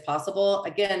quickly as possible.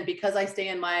 Again, because I stay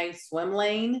in my swim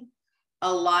lane,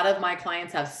 a lot of my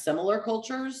clients have similar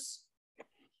cultures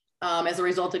as a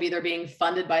result of either being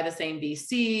funded by the same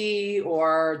VC,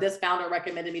 or this founder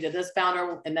recommended me to this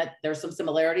founder, and that there's some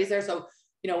similarities there. So,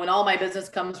 when all my business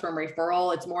comes from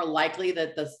referral, it's more likely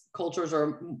that the cultures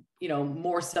are,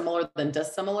 more similar than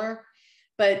dissimilar,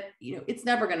 but it's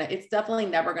definitely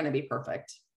never going to be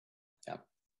perfect. Yeah.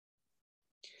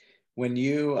 When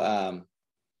you,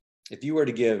 if you were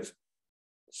to give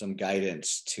some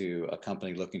guidance to a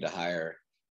company looking to hire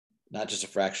not just a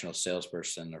fractional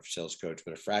salesperson or sales coach,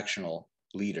 but a fractional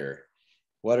leader,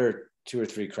 what are 2 or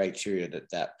 3 criteria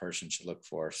that person should look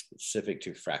for specific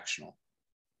to fractional?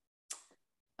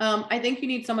 I think you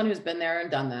need someone who's been there and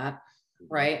done that,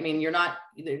 right? I mean,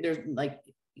 there's like,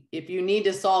 if you need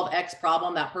to solve X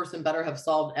problem, that person better have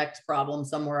solved X problem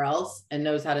somewhere else and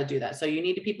knows how to do that. So you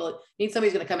need somebody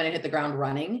who's going to come in and hit the ground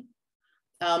running.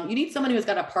 You need someone who's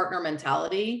got a partner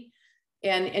mentality,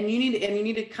 and you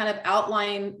need to kind of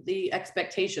outline the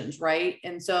expectations, right?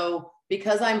 And so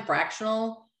because I'm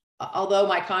fractional, although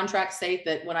my contracts state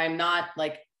that when I'm not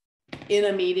like in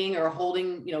a meeting or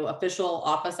holding, official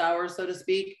office hours, so to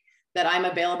speak, that I'm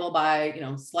available by,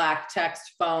 Slack,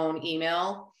 text, phone,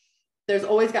 email, there's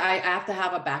always, I have to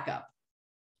have a backup.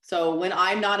 So when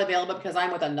I'm not available because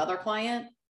I'm with another client,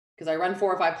 because I run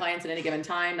 4 or 5 clients at any given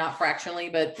time, not fractionally,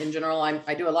 but in general,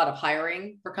 I do a lot of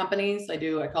hiring for companies. I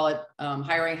call it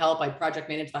hiring help. I project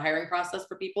manage the hiring process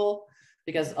for people,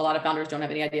 because a lot of founders don't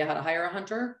have any idea how to hire a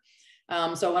hunter.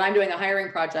 So when I'm doing a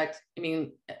hiring project,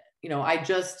 I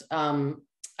just put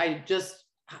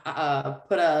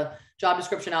a job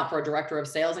description out for a director of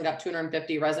sales and got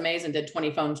 250 resumes and did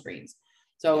 20 phone screens.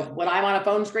 So when I'm on a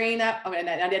phone screen, and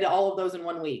I did all of those in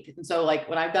 1 week. And so like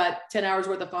when I've got 10 hours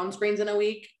worth of phone screens in a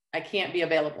week, I can't be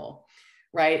available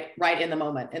right in the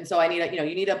moment. And so I need you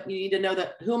need to know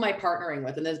that, who am I partnering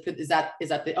with? And is that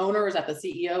the owner? Is that the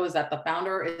CEO? Is that the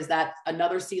founder? Is that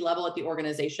another C-level at the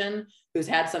organization who's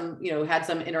had some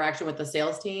interaction with the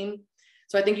sales team?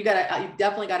 So I think you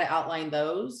definitely got to outline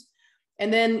those.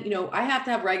 And then, I have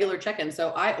to have regular check-ins. So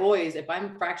I always, if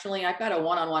I'm fractionally, I've got a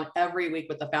one-on-one every week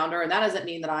with the founder. And that doesn't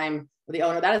mean that I'm the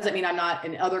owner. That doesn't mean I'm not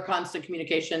in other constant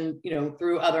communication,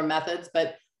 through other methods,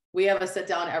 but we have a sit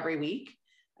down every week.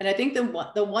 And I think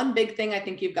the one big thing I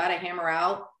think you've got to hammer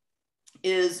out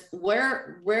is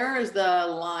where is the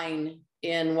line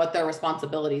in what their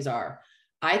responsibilities are.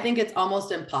 I think it's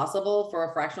almost impossible for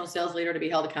a fractional sales leader to be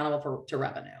held accountable to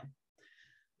revenue,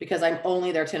 because I'm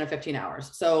only there 10 or 15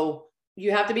 hours. So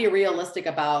you have to be realistic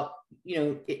about,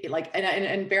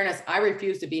 in fairness, I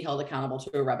refuse to be held accountable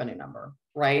to a revenue number,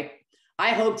 right? I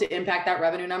hope to impact that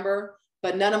revenue number,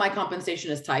 but none of my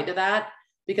compensation is tied to that,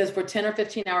 because for 10 or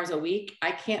 15 hours a week,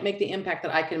 I can't make the impact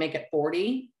that I can make at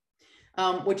 40,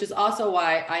 which is also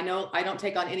why I know I don't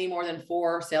take on any more than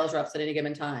 4 sales reps at any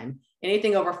given time.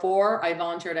 Anything over 4, I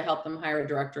volunteer to help them hire a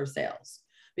director of sales,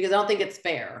 because I don't think it's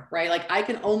fair, right? Like I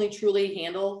can only truly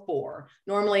handle 4.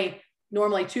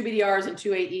 Normally 2 BDRs and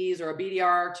 2 AEs, or a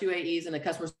BDR, 2 AEs, and a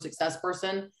customer success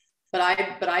person. But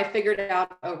I figured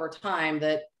out over time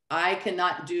that I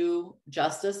cannot do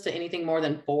justice to anything more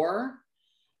than 4.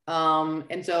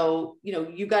 And so,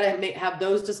 you got to have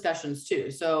those discussions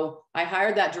too. So I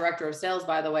hired that director of sales,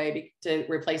 by the way, to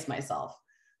replace myself.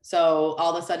 So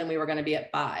all of a sudden we were going to be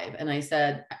at 5. And I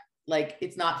said, like,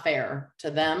 it's not fair to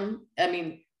them. I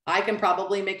mean, I can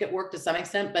probably make it work to some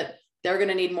extent, but they're going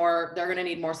to need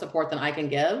more support than I can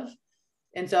give.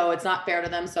 And so it's not fair to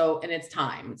them. And it's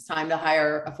time to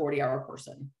hire a 40-hour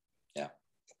person. Yeah.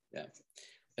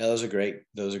 Those are great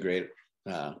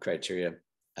criteria.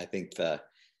 I think the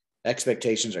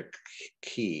expectations are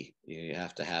key. You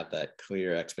have to have that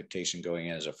clear expectation going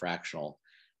in as a fractional,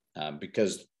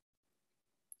 because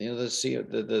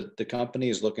the company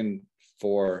is looking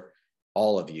for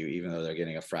all of you, even though they're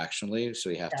getting a fractionally. So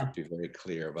you have to be very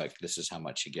clear about, this is how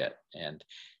much you get. And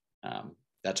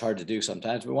that's hard to do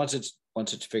sometimes, but once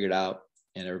it's figured out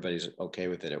and everybody's okay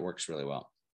with it, it works really well.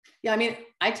 Yeah, I mean,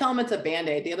 I tell them it's a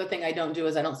Band-Aid. The other thing I don't do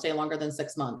is I don't stay longer than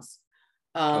 6 months.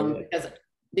 Totally.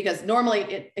 Because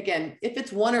normally again, if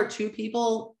it's 1 or 2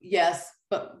 people, yes,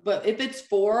 but if it's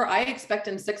 4, I expect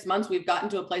in 6 months, we've gotten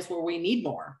to a place where we need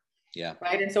more. Yeah.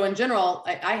 Right. And so in general,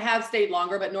 I have stayed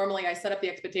longer, but normally I set up the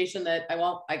expectation that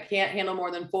I can't handle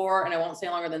more than 4 and I won't stay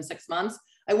longer than 6 months.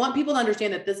 I want people to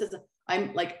understand that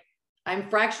I'm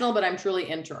fractional, but I'm truly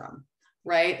interim,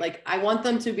 right? Like I want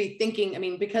them to be thinking, I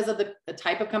mean, because of the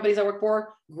type of companies I work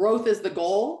for, growth is the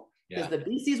goal because the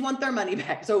VCs want their money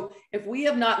back. So if we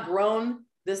have not grown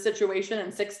this situation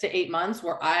in 6 to 8 months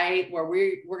where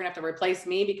we're going to have to replace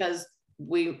me because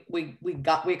we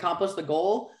accomplished the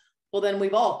goal, well,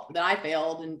 then I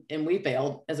failed and we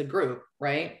failed as a group,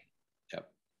 right? Yep.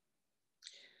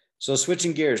 So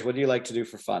switching gears, what do you like to do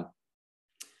for fun?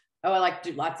 Oh, I like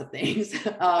to do lots of things.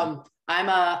 I'm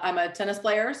a tennis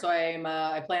player, so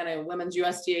I play on a women's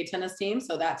USTA tennis team.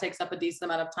 So that takes up a decent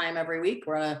amount of time every week.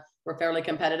 We're fairly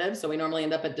competitive, so we normally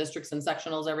end up at districts and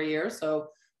sectionals every year. So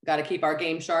got to keep our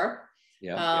game sharp.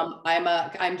 Yeah.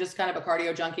 I'm just kind of a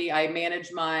cardio junkie. I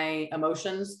manage my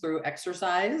emotions through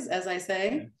exercise, as I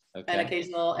say. Okay.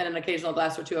 An occasional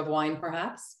glass or 2 of wine,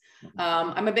 perhaps.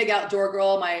 I'm a big outdoor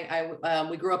girl.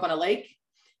 We grew up on a lake,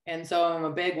 and so I'm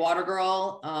a big water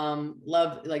girl.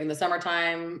 Love, like in the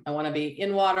summertime, I want to be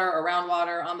in water, around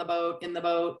water, on the boat, in the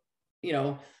boat,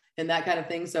 and that kind of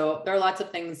thing. So there are lots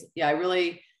of things. Yeah,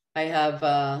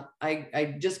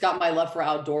 I just got my love for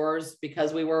outdoors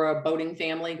because we were a boating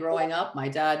family growing up. My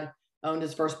dad owned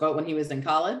his first boat when he was in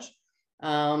college.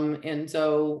 And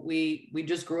so we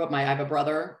just grew up. I have a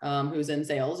brother who's in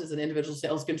sales, is an individual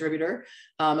sales contributor.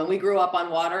 And we grew up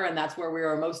on water, and that's where we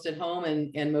were most at home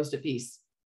and most at peace.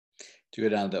 Do you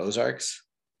go down to the Ozarks?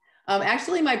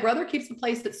 Actually, my brother keeps a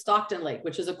place at Stockton Lake,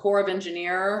 which is a Corps of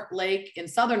Engineer lake in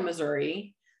southern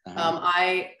Missouri.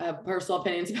 I have personal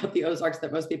opinions about the Ozarks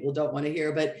that most people don't want to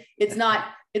hear, but it's not,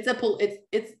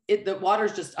 the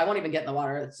water's just, I won't even get in the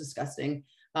water. It's disgusting.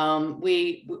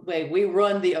 We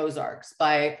ruined the Ozarks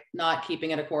by not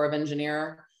keeping it a Corps of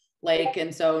Engineer lake.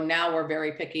 And so now we're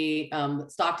very picky.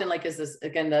 Stockton Lake is this,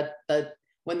 again,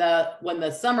 when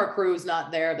the summer crew's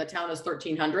not there, the town is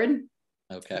 1,300.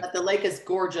 Okay. But the lake is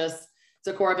gorgeous. It's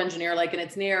a Corps of Engineer lake, and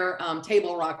it's near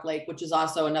Table Rock Lake, which is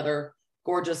also another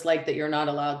gorgeous lake that you're not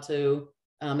allowed to,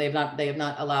 they have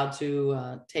not allowed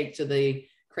to take to the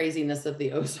craziness of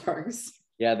the Ozarks.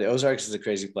 Yeah, the Ozarks is a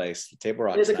crazy place. Table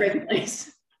Rock is a crazy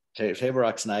place. Table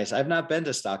Rock's nice. I've not been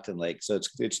to Stockton Lake, so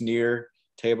it's near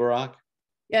Table Rock.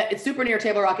 Yeah, it's super near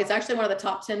Table Rock. It's actually one of the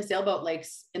top 10 sailboat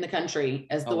lakes in the country,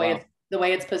 as the way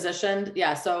it's positioned.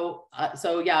 Yeah. So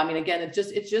yeah, I mean, again,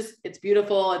 it's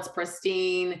beautiful. It's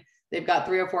pristine. They've got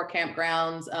 3 or 4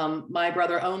 campgrounds. My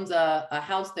brother owns a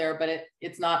house there, but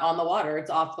it's not on the water. It's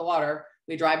off the water.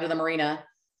 We drive to the marina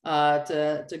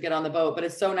to get on the boat, but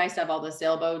it's so nice to have all the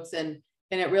sailboats, and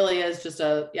it really is just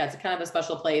it's kind of a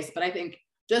special place. But I think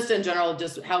just in general,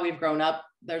 just how we've grown up,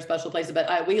 they're special places.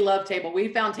 But we love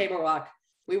we found Table Rock.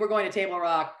 We were going to Table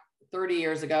Rock 30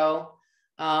 years ago.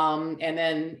 And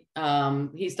then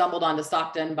he stumbled onto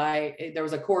Stockton there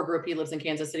was a core group. He lives in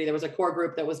Kansas City. There was a core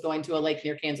group that was going to a lake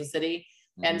near Kansas City,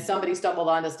 and somebody stumbled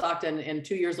onto Stockton, and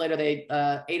 2 years later,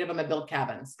 8 of them had built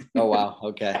cabins. Oh, wow.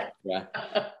 Okay. Yeah.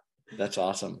 That's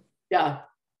awesome. Yeah.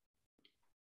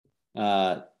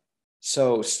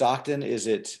 So Stockton, is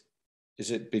it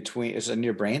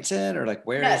near Branson, or like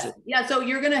where is it? Yeah. So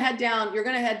you're going to head down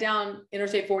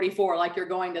Interstate 44, like you're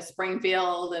going to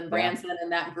Springfield and Branson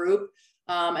and that group.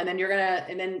 And then you're going to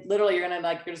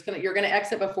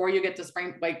exit before you get to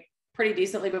pretty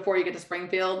decently before you get to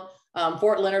Springfield.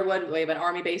 Fort Leonard Wood, we have an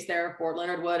Army base there, Fort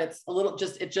Leonard Wood. It's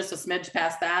just a smidge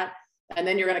past that. And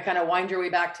then you're going to kind of wind your way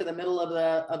back to the middle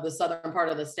of the southern part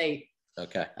of the state.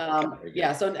 Okay.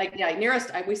 Yeah. So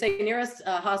we say nearest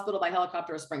hospital by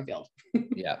helicopter is Springfield.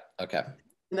 Yeah. Okay.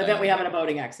 In the event we have a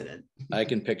boating accident. I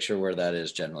can picture where that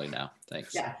is generally now.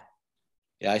 Thanks. Yeah.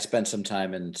 Yeah. I spent some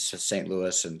time in St.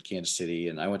 Louis and Kansas City,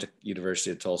 and I went to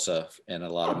University of Tulsa, and a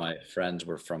lot of my friends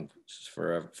were for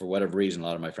whatever reason, a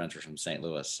lot of my friends were from St.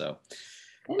 Louis. So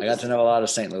I got to know a lot of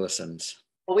St. Louisans.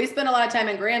 Well, we spent a lot of time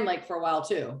in Grand Lake for a while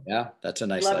too. Yeah, that's a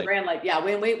nice lake. Love Grand Lake. Yeah,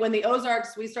 when the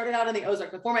Ozarks, we started out in the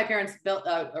Ozarks before my parents built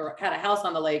or had a house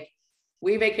on the lake.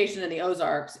 We vacationed in the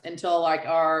Ozarks until like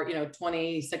our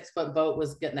 26-foot boat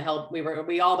was getting the hell.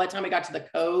 We all by the time we got to the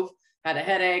cove had a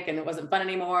headache and it wasn't fun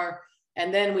anymore.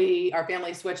 And then our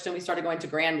family switched and we started going to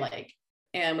Grand Lake,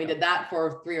 and we did that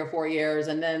for 3 or 4 years,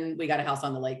 and then we got a house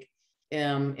on the lake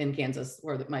in Kansas,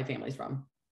 where my family's from.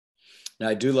 Now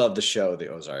I do love the show, The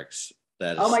Ozarks.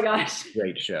 That is, oh my gosh,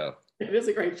 great show. It is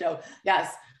a great show.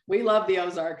 Yes. We love the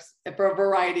Ozarks for a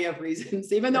variety of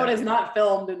reasons, even though it is not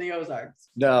filmed in the Ozarks.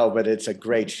 No, but it's a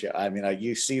great show. I mean,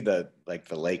 you see the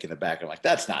lake in the back. I'm like,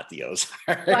 that's not the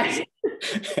Ozarks. Right.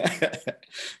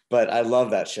 But I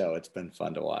love that show. It's been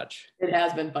fun to watch. It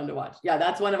has been fun to watch. Yeah,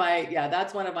 that's one of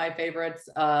my favorites.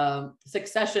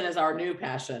 Succession is our new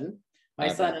passion. My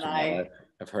son and I.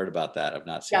 I've heard about that. I've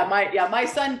not seen. My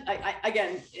son.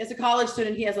 Again, as a college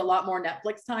student, he has a lot more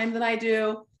Netflix time than I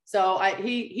do. So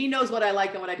he knows what I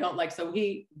like and what I don't like. So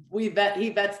he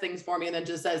vets things for me and then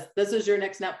just says, "This is your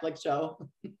next Netflix show."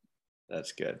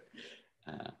 That's good.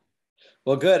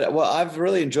 Well, good. Well, I've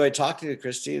really enjoyed talking to you,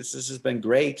 Kristie. This has been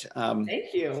great.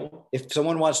 Thank you. If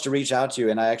someone wants to reach out to you,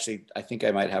 and I think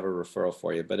I might have a referral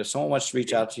for you, but if someone wants to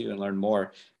reach out to you and learn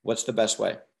more, what's the best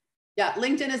way? Yeah,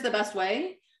 LinkedIn is the best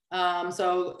way.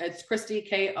 So it's Kristie,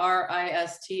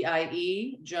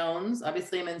 Kristie Jones.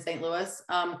 Obviously, I'm in St. Louis.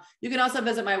 You can also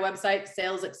visit my website,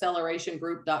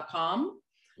 salesaccelerationgroup.com.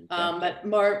 But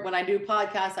more when I do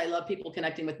podcasts, I love people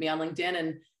connecting with me on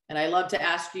LinkedIn, and I love to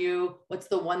ask you, what's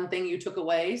the one thing you took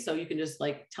away? So you can just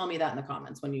tell me that in the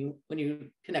comments when you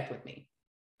connect with me.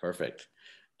 Perfect.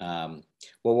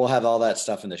 Well, we'll have all that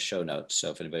stuff in the show notes.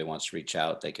 So if anybody wants to reach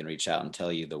out, they can reach out and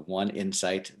tell you the one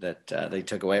insight that they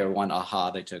took away, or one aha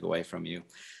they took away from you.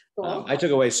 Cool. I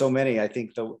took away so many. I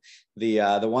think the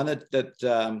one that that's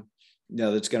going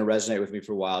to resonate with me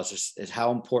for a while is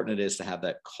how important it is to have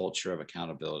that culture of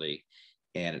accountability.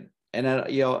 And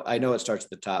I know it starts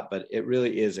at the top, but it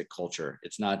really is a culture.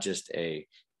 It's not just a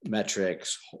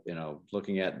metrics,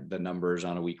 looking at the numbers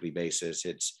on a weekly basis.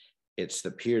 It's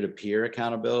the peer-to-peer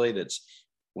accountability. That's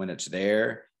when it's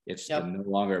there, it's no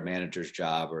longer a manager's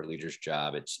job or a leader's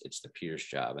job. It's the peer's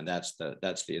job. And that's the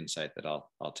insight that I'll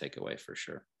take away for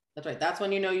sure. That's right. That's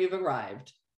when you've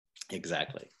arrived.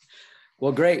 Exactly.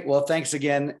 Well, great. Well, thanks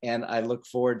again. And I look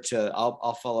forward to,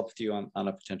 I'll follow up with you on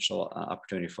a potential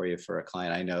opportunity for you for a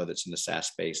client I know that's in the SaaS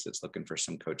space that's looking for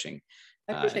some coaching.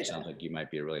 I appreciate it sounds like you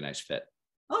might be a really nice fit.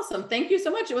 Awesome. Thank you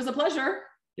so much. It was a pleasure.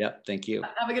 Yep. Thank you.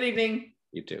 Have a good evening.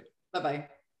 You too. Bye-bye.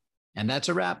 And that's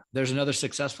a wrap. There's another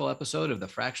successful episode of the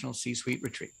Fractional C-Suite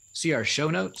Retreat. See our show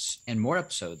notes and more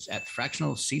episodes at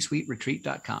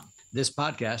fractionalcsuiteretreat.com. This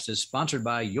podcast is sponsored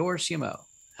by Your CMO,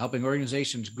 helping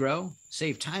organizations grow,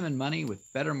 save time and money with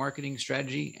better marketing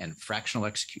strategy and fractional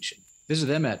execution. Visit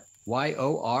them at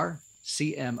yorcmo.com,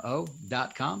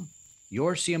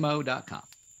 yourcmo.com.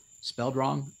 Spelled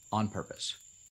wrong on purpose.